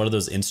me is one of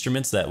those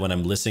instruments that when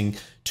I'm listening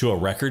to a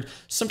record,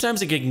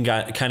 sometimes it can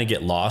kind of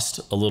get lost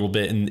a little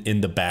bit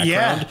in the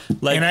background.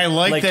 Yeah, and I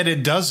like that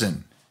it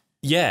doesn't.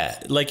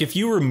 Yeah, like if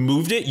you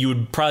removed it, you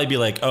would probably be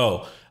like,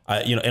 and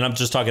I'm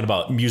just talking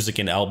about music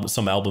and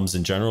some albums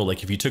in general.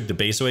 Like if you took the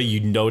bass away,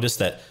 you'd notice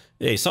that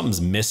hey,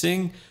 something's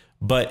missing.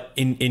 But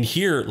in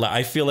here,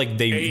 I feel like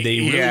they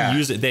really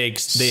use it. They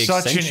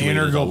such an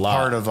integral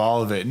part of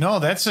all of it. No,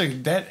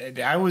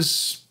 that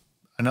was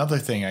another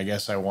thing I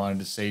guess I wanted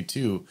to say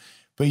too.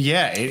 but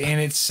yeah,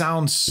 and it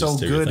sounds so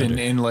good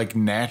and like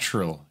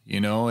natural, you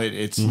know,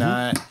 it's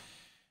not,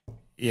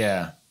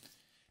 yeah.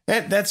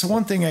 That's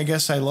one thing I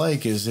guess I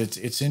like is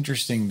it's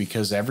interesting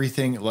because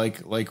everything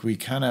like we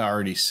kind of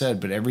already said,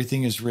 but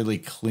everything is really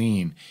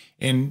clean.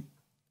 And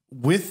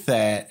with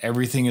that,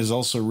 everything is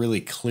also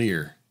really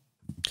clear.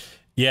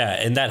 Yeah,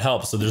 and that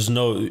helps. So there's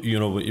no, you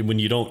know, when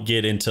you don't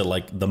get into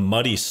like the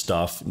muddy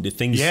stuff,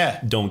 things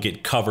don't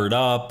get covered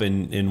up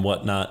and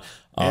whatnot.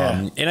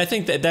 And I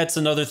think that's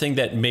another thing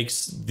that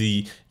makes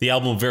the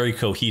album very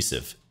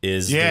cohesive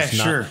is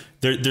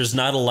there's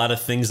not a lot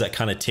of things that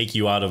kind of take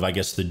you out of, I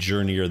guess, the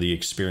journey or the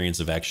experience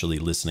of actually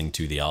listening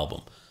to the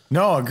album.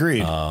 No,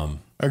 agreed.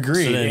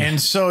 Agreed.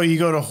 So you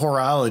go to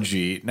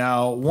horology.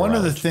 Now, one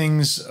of the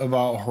things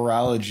about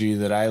horology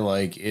that I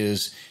like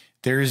is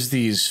there's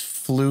these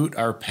flute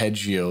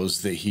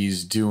arpeggios that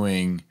he's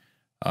doing.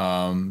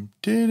 Like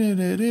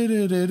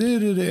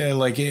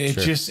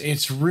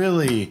it's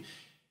really,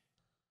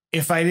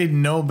 if I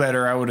didn't know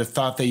better, I would have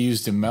thought they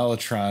used a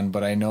mellotron,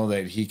 but I know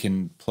that he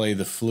can play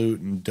the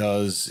flute and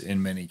does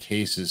in many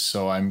cases.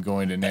 So I'm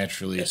going to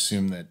naturally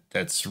assume that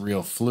that's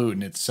real flute,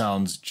 and it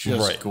sounds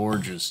just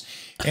gorgeous.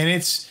 And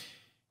it's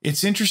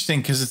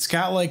interesting because it's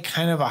got like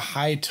kind of a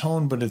high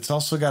tone, but it's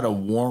also got a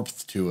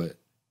warmth to it.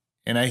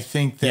 And I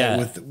think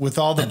that with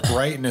all the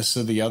brightness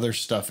of the other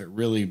stuff, it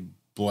really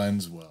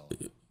blends well.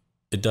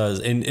 It does.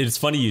 And it's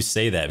funny you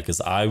say that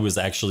because I was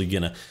actually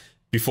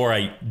before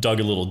I dug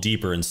a little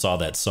deeper and saw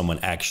that someone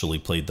actually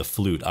played the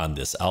flute on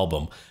this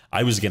album,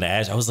 I was going to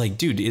ask, I was like,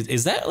 dude,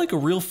 is that like a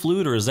real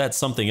flute or is that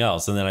something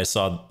else? And then I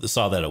saw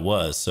that it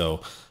was.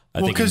 So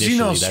I think because, you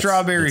know,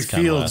 Strawberry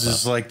Fields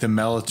is like the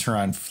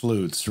mellotron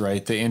flutes,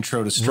 right? The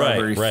intro to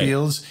Strawberry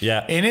Fields.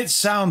 Yeah. And it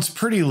sounds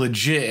pretty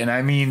legit. And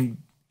I mean,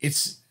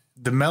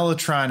 the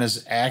mellotron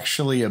is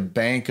actually a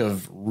bank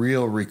of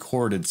real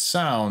recorded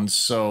sounds,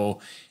 so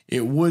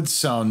it would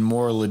sound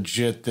more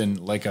legit than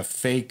like a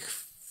fake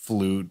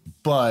flute,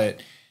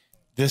 but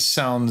this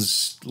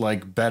sounds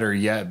like better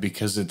yet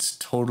because it's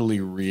totally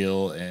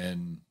real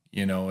and,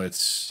 you know,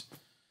 it's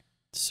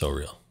so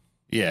real.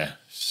 Yeah,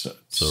 so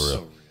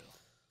real.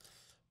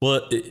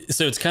 Well,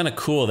 so it's kind of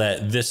cool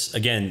that this,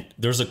 again,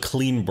 there's a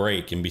clean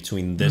break in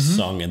between this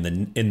song and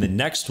the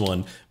next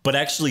one, but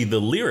actually the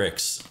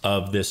lyrics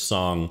of this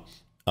song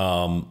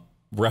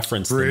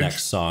reference the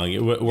next song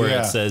where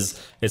it says,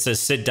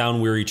 sit down,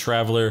 weary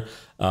traveler.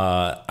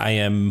 I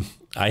am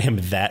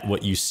that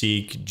what you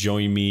seek.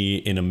 Join me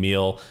in a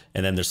meal.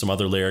 And then there's some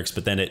other lyrics,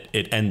 but then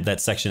that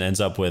section ends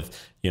up with,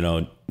 you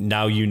know,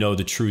 now you know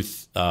the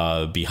truth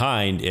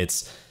behind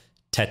it's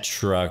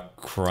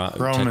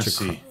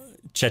tetrachromacy.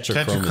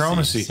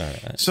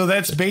 So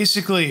that's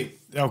basically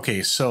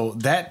okay. So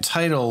that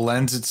title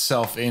lends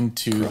itself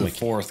into the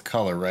fourth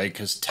color, right?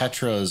 Because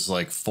tetra is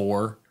like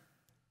 4.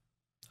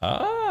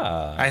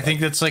 I think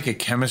that's like a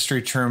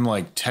chemistry term,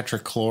 like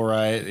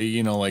tetrachloride.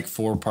 You know, like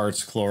 4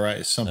 parts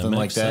chloride, something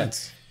like that.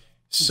 Sense.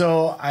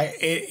 So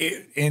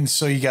and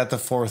so you got the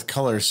fourth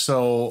color.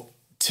 So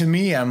to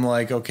me, I'm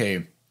like,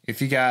 okay, if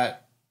you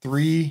got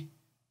 3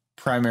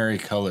 primary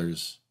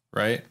colors,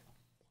 right?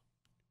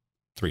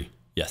 3,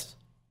 yes.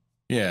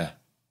 Yeah.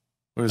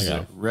 What is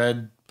it?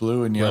 Red,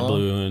 blue, and yellow? Red,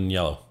 blue, and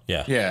yellow.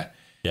 Yeah. Yeah.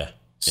 Yeah.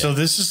 So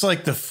this is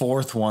like the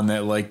fourth one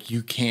that like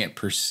you can't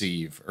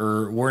perceive,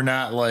 or we're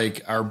not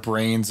like our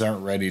brains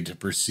aren't ready to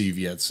perceive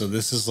yet. So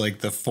this is like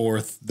the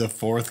fourth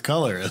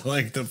color,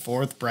 like the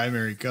 4th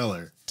primary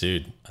color.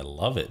 Dude, I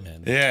love it,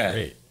 man. That's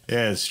great.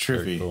 Yeah, it's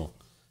trippy. Very cool.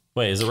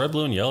 Wait, is it red,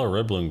 blue, and yellow or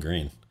red, blue, and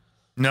green?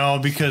 No,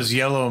 because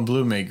yellow and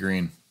blue make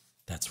green.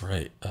 That's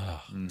right.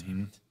 Oh,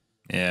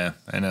 yeah,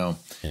 I know.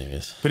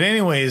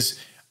 Anyways,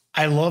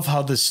 I love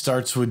how this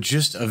starts with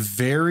just a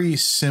very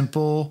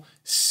simple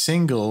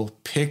single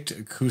picked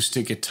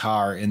acoustic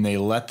guitar and they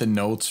let the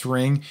notes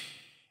ring.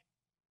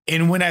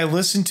 And when I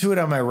listen to it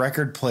on my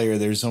record player,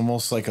 there's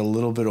almost like a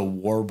little bit of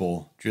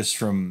warble just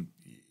from,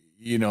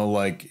 you know,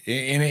 like,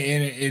 and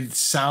it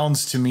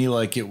sounds to me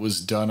like it was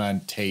done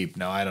on tape.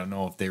 Now, I don't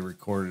know if they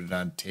recorded it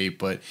on tape,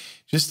 but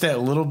just that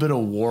little bit of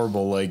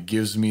warble, like,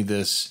 gives me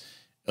this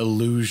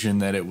illusion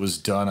that it was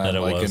done on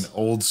like an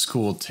old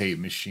school tape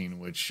machine,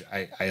 which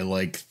I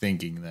like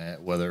thinking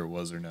that, whether it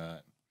was or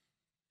not.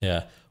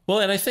 Yeah. Well,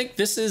 and I think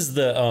this is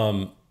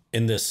the,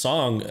 in this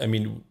song, I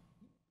mean,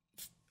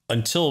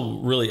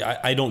 until really,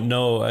 I don't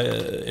know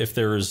if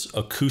there's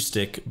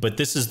acoustic, but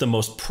this is the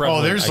most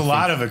prevalent. Oh, there's a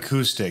lot of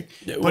acoustic,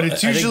 but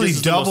it's usually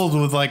doubled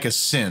with like a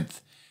synth.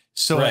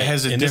 So it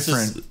has a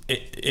different.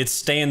 It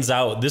stands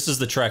out. This is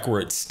the track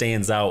where it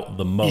stands out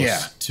the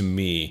most to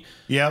me.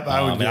 Yep,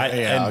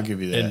 I'll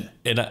give you that.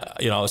 And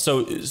you know,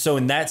 so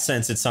in that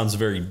sense, it sounds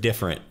very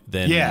different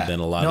than a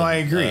lot. No, I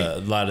agree. A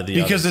lot of the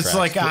because other it's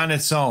tracks. like on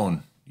its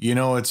own. You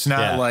know, it's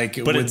not like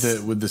with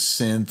the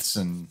synths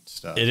and stuff.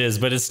 stuff. It is,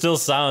 but it still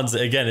sounds,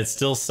 again, it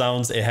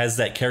has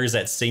that, carries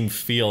that same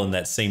feel and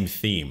that same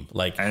theme.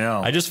 Like, I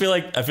know. I feel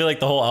like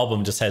the whole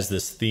album just has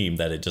this theme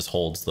that it just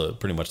holds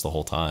pretty much the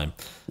whole time.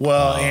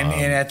 Well,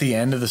 and at the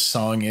end of the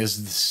song,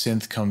 as the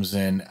synth comes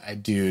in,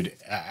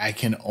 I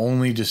can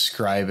only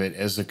describe it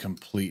as a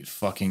complete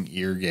fucking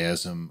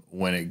eargasm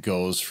when it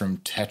goes from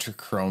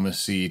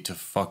tetrachromacy to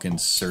fucking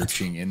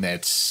searching, and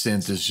that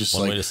synth is just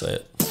One like, way to say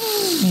it.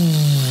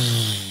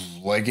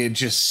 like it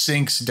just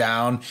sinks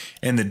down,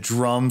 and the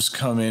drums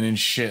come in and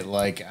shit.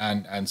 Like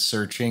on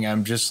searching,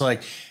 I'm just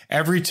like,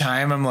 every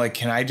time I'm like,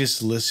 can I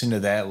just listen to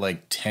that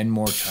like 10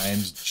 more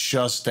times?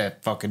 Just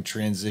that fucking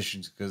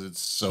transitions, because it's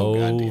so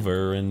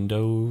over and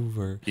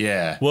over.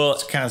 Yeah. Well,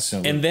 it's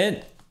constant. And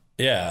then,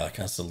 yeah,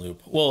 constant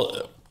loop.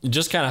 Well,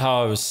 just kind of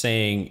how I was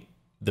saying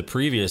the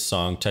previous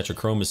song,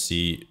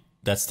 Tetrachromacy,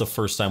 that's the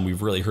first time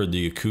we've really heard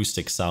the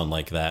acoustic sound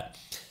like that.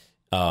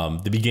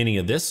 The beginning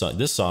of this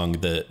song,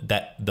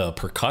 the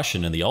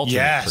percussion and the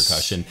alternate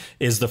percussion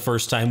is the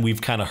first time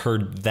we've kind of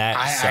heard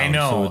that sound. I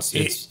know. So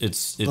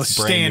it's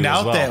stand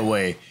out that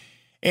way.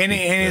 And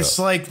it's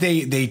like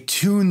they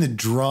tune the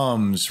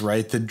drums,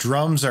 right? The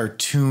drums are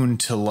tuned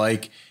to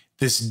like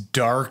this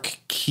dark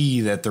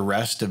key that the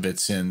rest of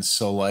it's in.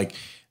 So like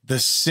the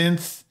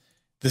synth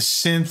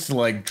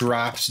like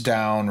drops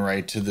down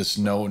right to this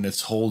note and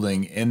it's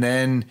holding, and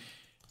then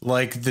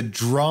like the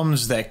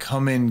drums that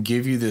come in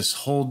give you this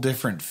whole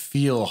different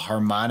feel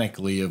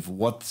harmonically of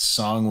what the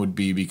song would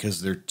be,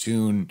 because they're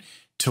tuned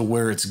to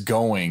where it's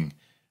going,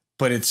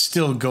 but it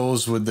still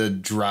goes with the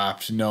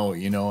dropped note,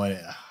 you know. And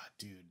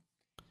dude,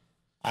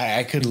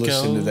 I could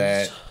listen to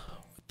that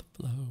with the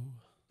flow.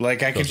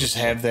 Like I could just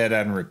have that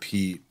on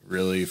repeat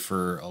really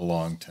for a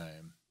long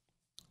time.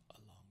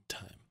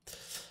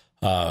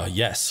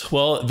 Yes.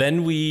 Well,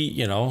 then we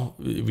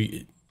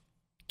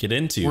get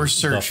into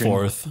the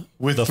fourth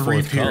with the 3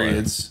 fourth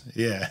periods. Color.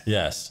 Yeah.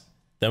 Yes.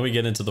 Then we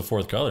get into the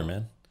fourth color,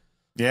 man.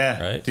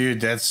 Yeah. Right.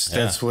 Dude,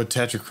 that's what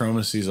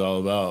tetrachromacy is all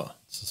about.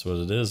 That's what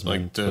it is,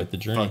 man. Like the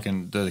journey.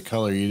 Fucking the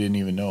color you didn't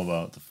even know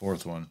about, the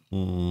fourth one.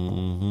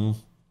 Mm-hmm.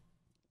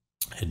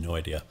 I had no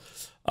idea.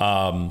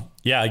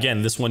 Yeah.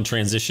 Again, this one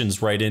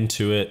transitions right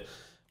into it.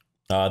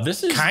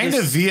 This is kind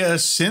of via a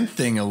synth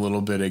thing a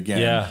little bit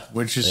again. Yeah.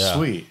 Which is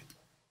sweet.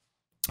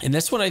 And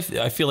that's what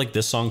I feel like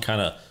this song kind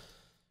of.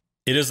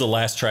 It is the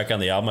last track on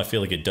the album. I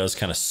feel like it does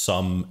kind of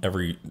sum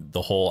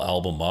the whole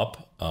album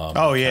up.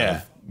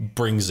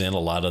 Brings in a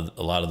lot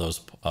of those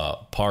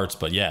parts.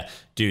 But yeah,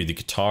 dude, the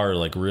guitar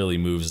like really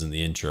moves in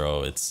the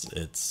intro. It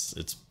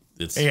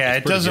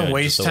doesn't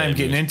waste time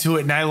getting into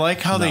it. And I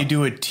like how they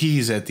do a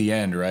tease at the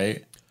end,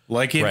 right?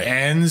 Like it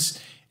ends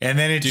and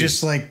then it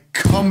just like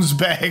comes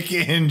back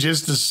in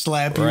just to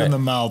slap you in the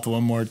mouth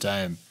one more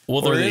time.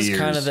 Well, there is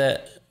kind of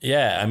that.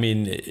 Yeah, I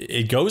mean,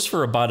 it goes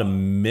for about a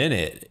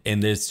minute,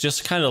 and it's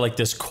just kind of like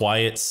this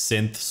quiet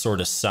synth sort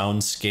of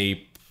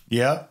soundscape.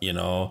 Yeah,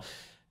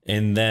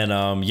 and then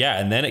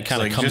and then it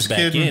kind of comes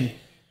back in.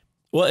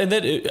 Well, and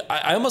then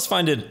I almost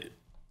find it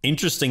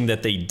interesting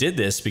that they did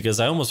this, because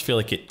I almost feel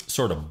like it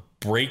sort of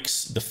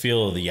breaks the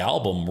feel of the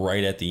album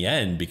right at the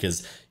end,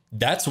 because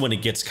that's when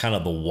it gets kind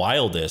of the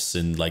wildest,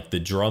 and like the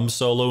drum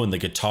solo and the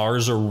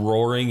guitars are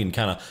roaring and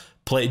kind of.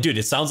 Dude,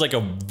 it sounds like a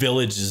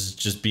village is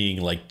just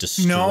being like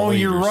destroyed. No,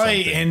 you're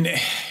right. And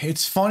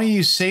it's funny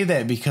you say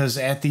that, because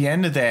at the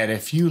end of that,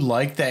 if you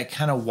like that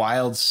kind of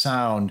wild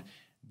sound,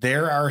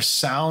 there are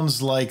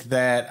sounds like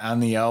that on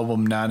the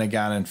album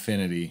Nonagon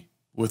Infinity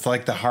with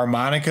like the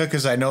harmonica,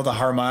 because I know the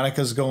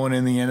harmonica's going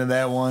in the end of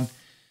that one.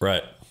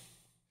 Right.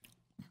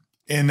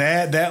 And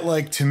that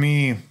like to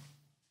me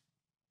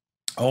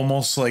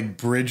almost like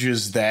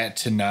bridges that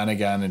to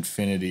Nonagon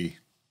Infinity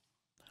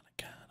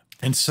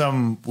in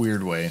some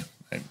weird way.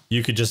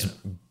 You could just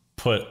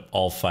put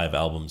all 5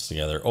 albums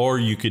together, or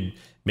you could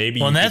maybe.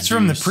 Well, and that's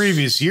from the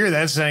previous year.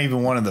 That's not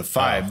even one of the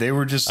 5. They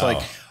were just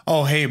like,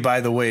 oh, hey, by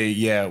the way,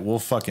 yeah, we'll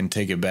fucking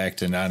take it back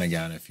to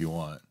Nonagon if you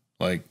want.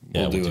 Like,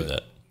 we'll do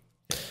that.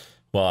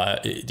 Well,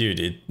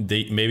 dude,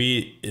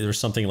 maybe there's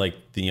something like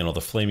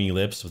the Flaming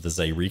Lips with the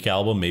Zyreek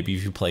album. Maybe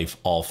if you play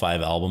all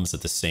 5 albums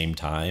at the same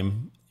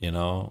time,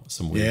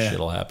 some weird shit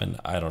will happen.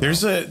 I don't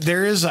know.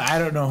 There is, I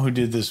don't know who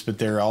did this, but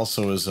there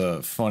also is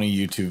a funny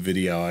YouTube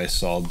video I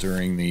saw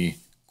during the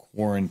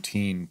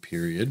quarantine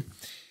period.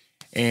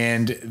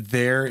 And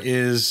there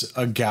is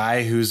a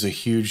guy who's a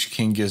huge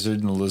King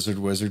Gizzard and the Lizard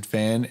Wizard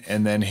fan.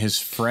 And then his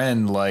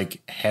friend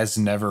like has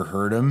never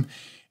heard him.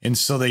 And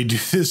so they do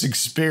this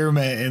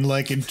experiment, and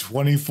like in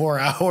 24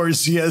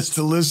 hours, he has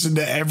to listen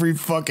to every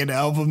fucking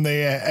album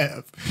they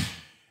have.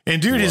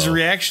 And dude, his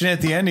reaction at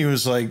the end, he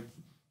was like,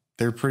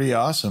 they're pretty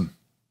awesome.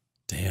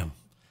 Damn.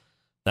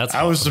 That's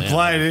I was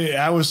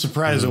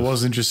surprised it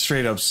wasn't just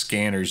straight up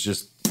scanners,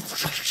 just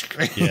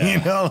like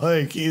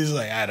he's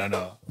like, I don't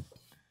know.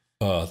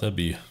 Oh, that'd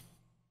be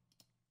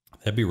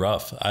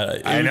rough.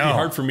 It would be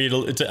hard for me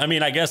to I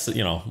mean, I guess,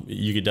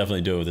 you could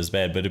definitely do it with this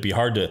band, but it'd be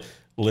hard to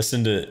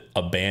listen to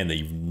a band that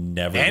you've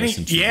never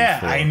listened to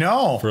before, I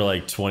know. For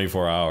like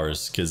 24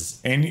 hours.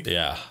 And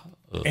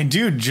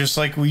dude, just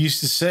like we used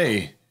to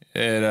say,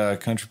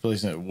 at Country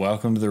Place.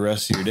 Welcome to the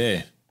rest of your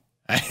day.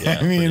 Yeah,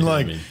 I mean,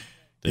 like, dude,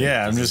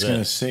 yeah, I'm just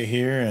gonna sit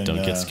here and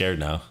don't get scared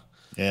now.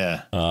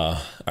 Yeah. All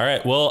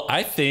right. Well,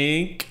 I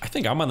think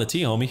I'm on the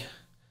tee, homie.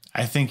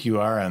 I think you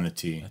are on the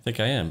tee. I think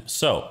I am.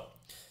 So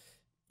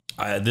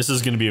this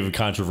is going to be a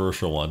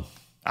controversial one.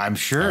 I'm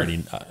sure.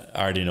 I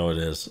already know it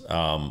is.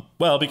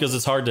 Well, because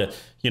it's hard to,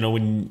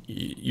 when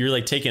you're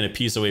like taking a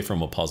piece away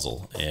from a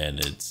puzzle and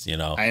it's,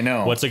 I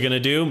know. What's it going to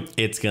do?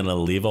 It's going to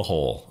leave a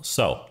hole.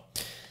 So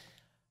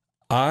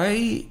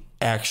I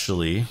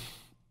actually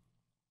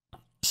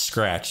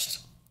scratched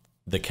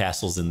the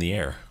castles in the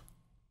air.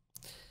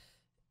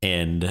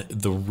 And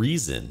the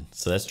reason,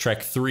 so that's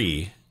track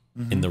 3.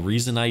 Mm-hmm. And the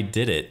reason I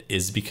did it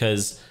is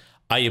because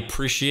I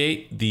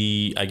appreciate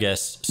the, I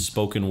guess,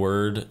 spoken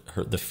word,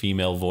 the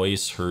female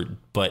voice,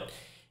 but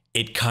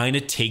it kind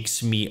of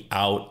takes me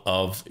out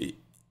of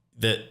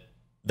the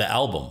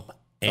album.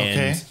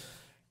 And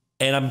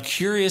I'm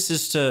curious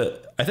as to,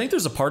 I think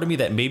there's a part of me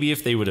that maybe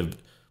if they would have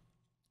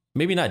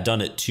maybe not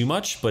done it too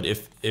much, but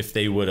if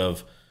they would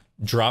have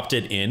dropped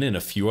it in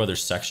a few other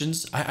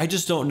sections, I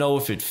just don't know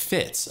if it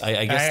fits.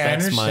 I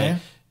guess that's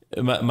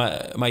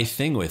my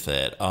thing with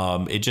it.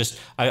 It just,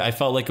 I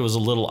felt like it was a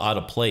little out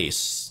of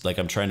place. Like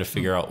I'm trying to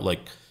figure out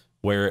like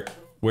where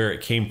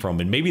it came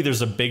from. And maybe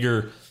there's a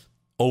bigger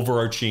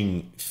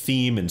overarching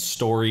theme and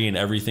story and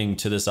everything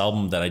to this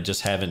album that I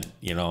just haven't,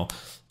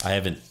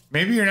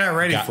 maybe you're not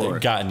ready for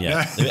it. Gotten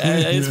yet.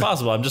 It's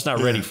possible. I'm just not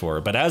ready for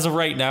it. But as of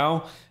right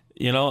now,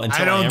 until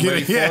I am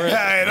ready for it.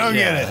 I don't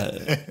get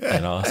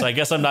it. So I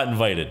guess I'm not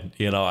invited.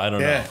 I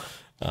don't know.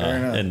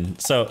 And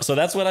so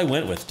that's what I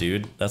went with,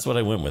 dude. That's what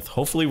I went with.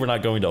 Hopefully we're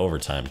not going to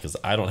overtime because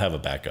I don't have a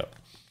backup.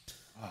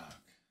 Fuck.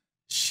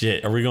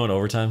 Shit. Are we going to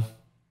overtime?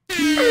 Over.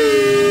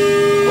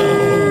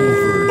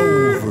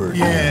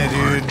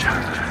 Yeah,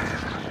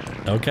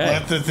 dude. Okay.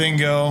 Let the thing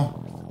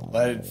go.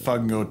 Let it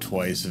fucking go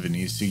twice if it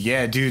needs to.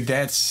 Yeah, dude,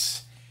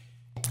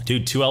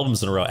 Dude, 2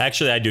 albums in a row.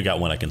 Actually, I do got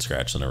one I can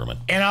scratch, so never mind.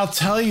 And I'll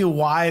tell you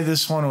why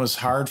this one was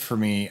hard for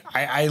me.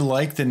 I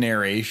like the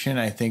narration.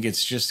 I think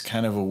it's just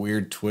kind of a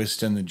weird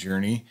twist in the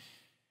journey.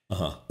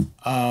 Uh-huh.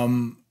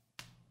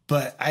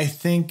 But I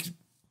think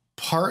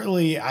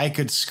partly I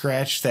could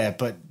scratch that.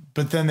 But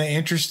then the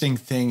interesting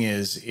thing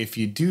is if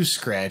you do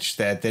scratch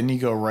that, then you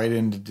go right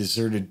into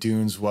Deserted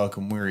Dunes,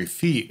 Welcome Weary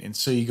Feet. And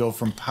so you go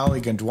from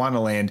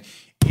Polygondwanaland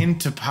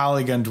into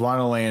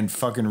Polygondwanaland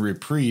fucking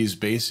reprise,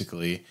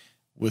 basically,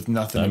 with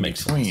nothing in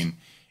between. Sense.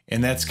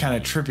 And that's kind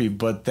of trippy,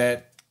 but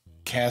that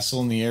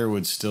Castle in the Air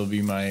would still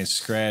be my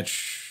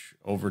scratch,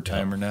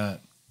 overtime or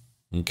not.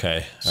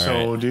 Okay.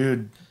 All right.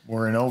 Dude,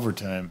 we're in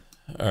overtime.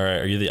 All right.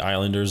 Are you the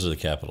Islanders or the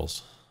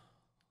Capitals?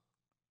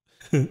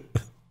 The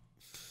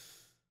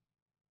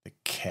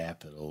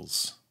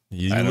Capitals.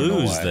 You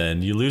lose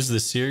then. You lose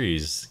the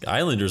series.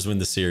 Islanders win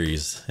the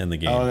series and the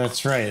game. Oh,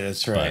 that's right.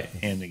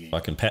 And the game.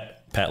 Fucking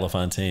Pat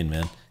LaFontaine,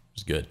 man. It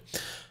was good.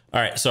 All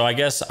right, so I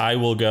guess I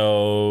will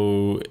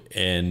go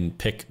and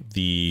pick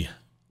the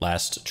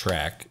last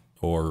track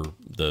or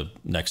the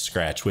next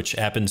scratch, which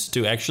happens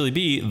to actually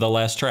be the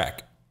last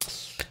track.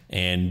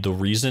 And the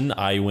reason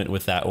I went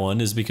with that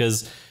one is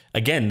because,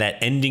 again, that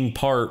ending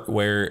part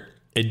where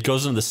it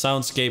goes into the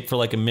soundscape for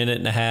like a minute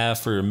and a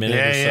half or a minute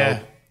or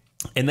so,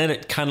 and then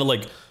it kind of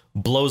like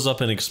blows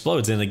up and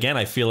explodes. And again,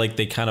 I feel like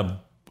they kind of,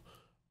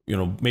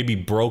 maybe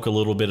broke a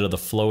little bit of the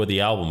flow of the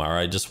album, or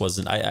I just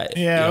wasn't.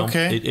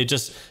 It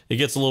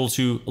gets a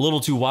little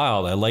too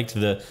wild. I liked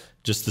the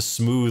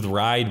smooth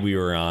ride we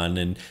were on,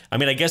 and I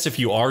mean, I guess if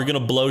you are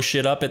gonna blow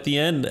shit up at the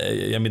end,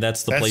 I mean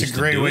that's the place. That's a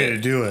great way to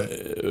do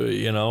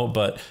it.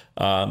 But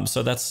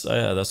so that's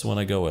the one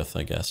I go with,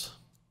 I guess.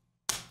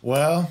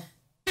 Well,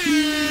 but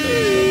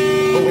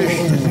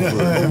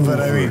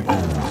I mean,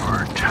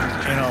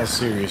 in all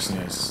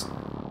seriousness,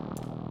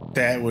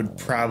 that would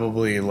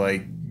probably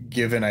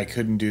given I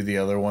couldn't do the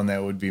other one,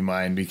 that would be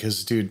mine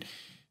because, dude,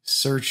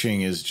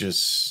 Searching is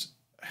just,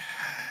 fuck,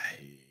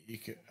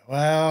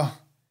 I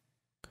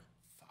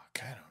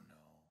don't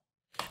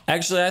know.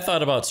 Actually, I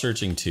thought about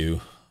Searching too.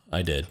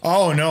 I did.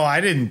 Oh no,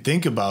 I didn't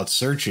think about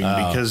Searching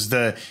because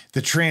the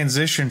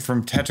transition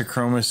from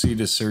Tetrachromacy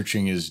to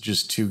Searching is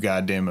just too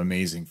goddamn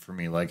amazing for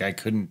me. Like I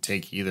couldn't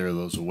take either of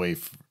those away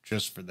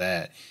just for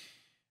that.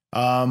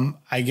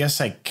 I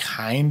guess I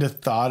kind of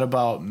thought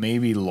about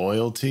maybe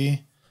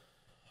Loyalty.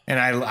 And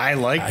I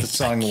like the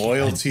song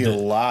Loyalty a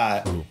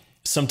lot.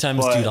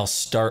 Sometimes, dude, I'll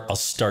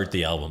start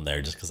the album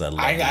there just because I love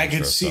it. I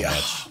can see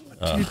so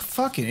much. Dude,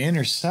 fucking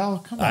Inner Cell.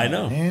 Come on, I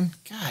know, man.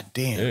 God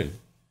damn. Dude.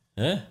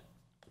 Yeah.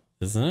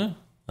 Isn't it?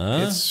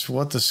 It's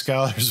what the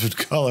scholars would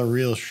call a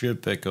real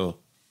shit pickle.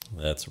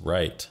 That's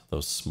right.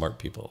 Those smart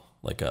people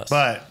like us.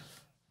 But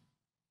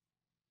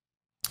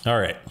all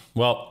right.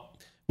 Well,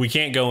 we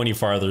can't go any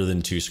farther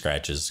than 2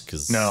 scratches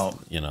because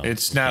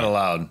it's not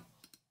allowed.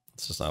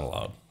 It's just not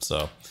allowed.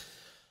 So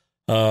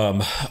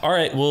all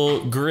right,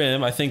 well,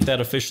 Grim, I think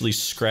that officially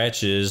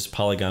scratches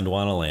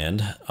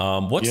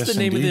Polygondwanaland. What's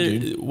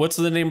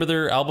the name of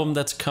their album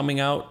that's coming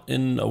out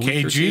in a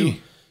week or two?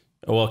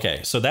 Well, okay,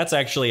 so that's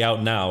actually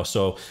out now.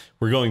 So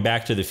we're going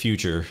back to the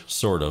future,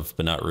 sort of,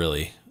 but not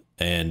really.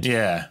 And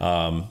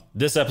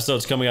this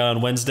episode's coming out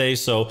on Wednesday.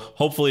 So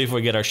hopefully, if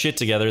we get our shit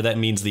together, that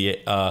means the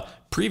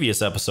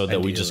previous episode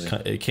that we just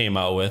came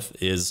out with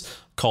is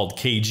called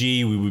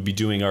KG. We would be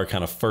doing our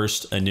kind of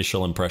first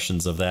initial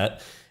impressions of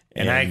that.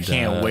 And I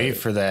can't wait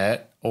for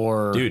that.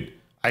 Or, dude,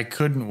 I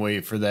couldn't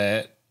wait for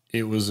that.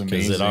 It was amazing.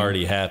 Because it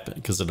already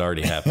happened.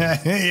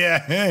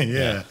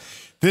 Yeah.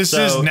 This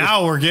is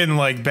now we're getting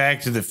like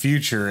Back to the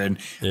Future, and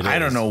I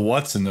don't know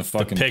what's in the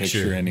fucking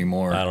picture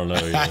anymore. I don't know.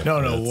 I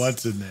don't know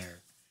what's in there.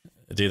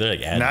 Dude, they're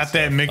like not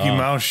that Mickey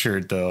Mouse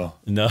shirt though.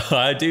 No,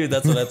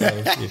 that's what I thought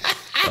it was.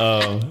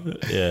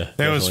 Yeah,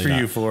 that was for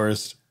you,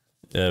 Forrest.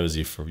 That was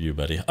for you,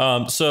 buddy.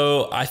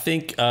 So I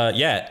think,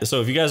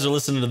 So if you guys are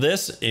listening to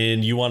this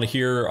and you want to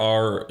hear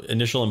our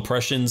initial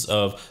impressions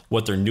of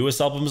what their newest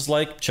album is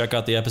like, check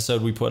out the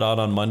episode we put out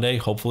on Monday,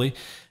 hopefully.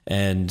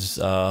 And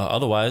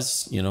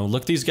otherwise,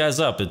 look these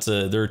guys up. They're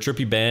a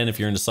trippy band. If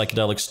you're into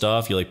psychedelic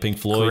stuff, you like Pink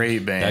Floyd.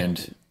 Great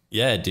band.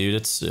 Dude,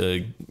 it's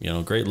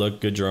great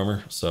look, good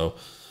drummer. So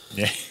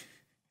yeah,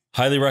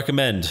 highly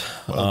recommend.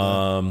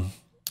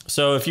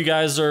 So if you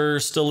guys are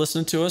still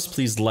listening to us,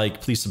 please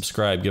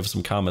subscribe, give us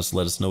some comments,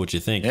 let us know what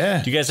you think.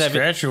 Yeah. Do you guys have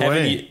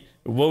any?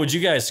 What would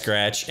you guys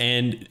scratch?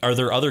 And are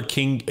there other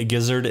King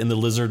Gizzard and the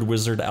Lizard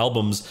Wizard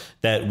albums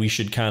that we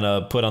should kind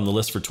of put on the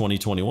list for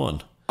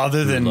 2021?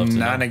 Other than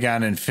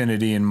Nonagon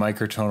Infinity and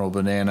Microtonal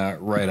Banana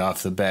right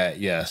off the bat,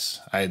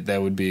 yes.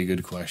 That would be a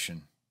good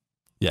question.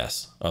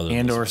 Yes.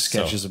 Or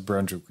Sketches of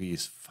Brunswick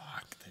East.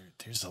 Fuck,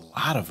 there's a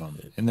lot of them.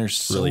 And they're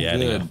so really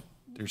good.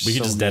 We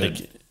could just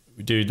dedicate...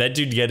 Dude, that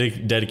dude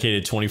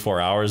dedicated 24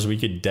 hours. We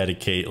could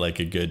dedicate like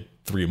a good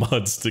 3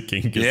 months to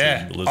King Gizzard.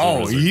 Yeah.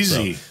 Wizard,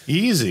 easy. So.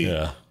 Easy.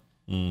 Yeah.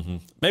 Mm-hmm.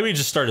 Maybe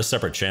just start a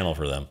separate channel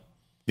for them.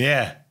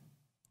 Yeah.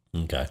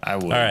 Okay. I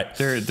would. All right.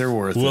 They're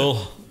worth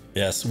it.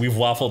 Yes, we've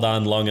waffled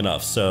on long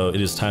enough, so it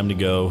is time to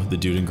go. The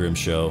Dude and Grim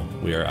Show.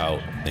 We are out.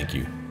 Thank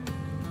you.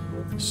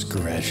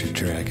 Scratch Your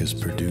Track is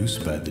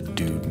produced by the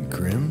Dude and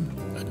Grim.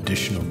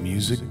 Additional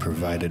music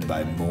provided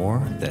by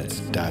More.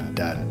 That's ...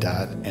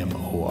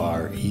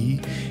 MORE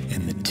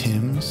and the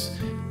Tims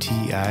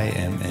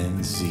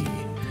TIMNZ.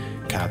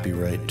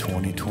 Copyright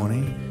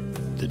 2020.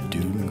 The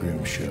Dude and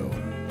Grim Show.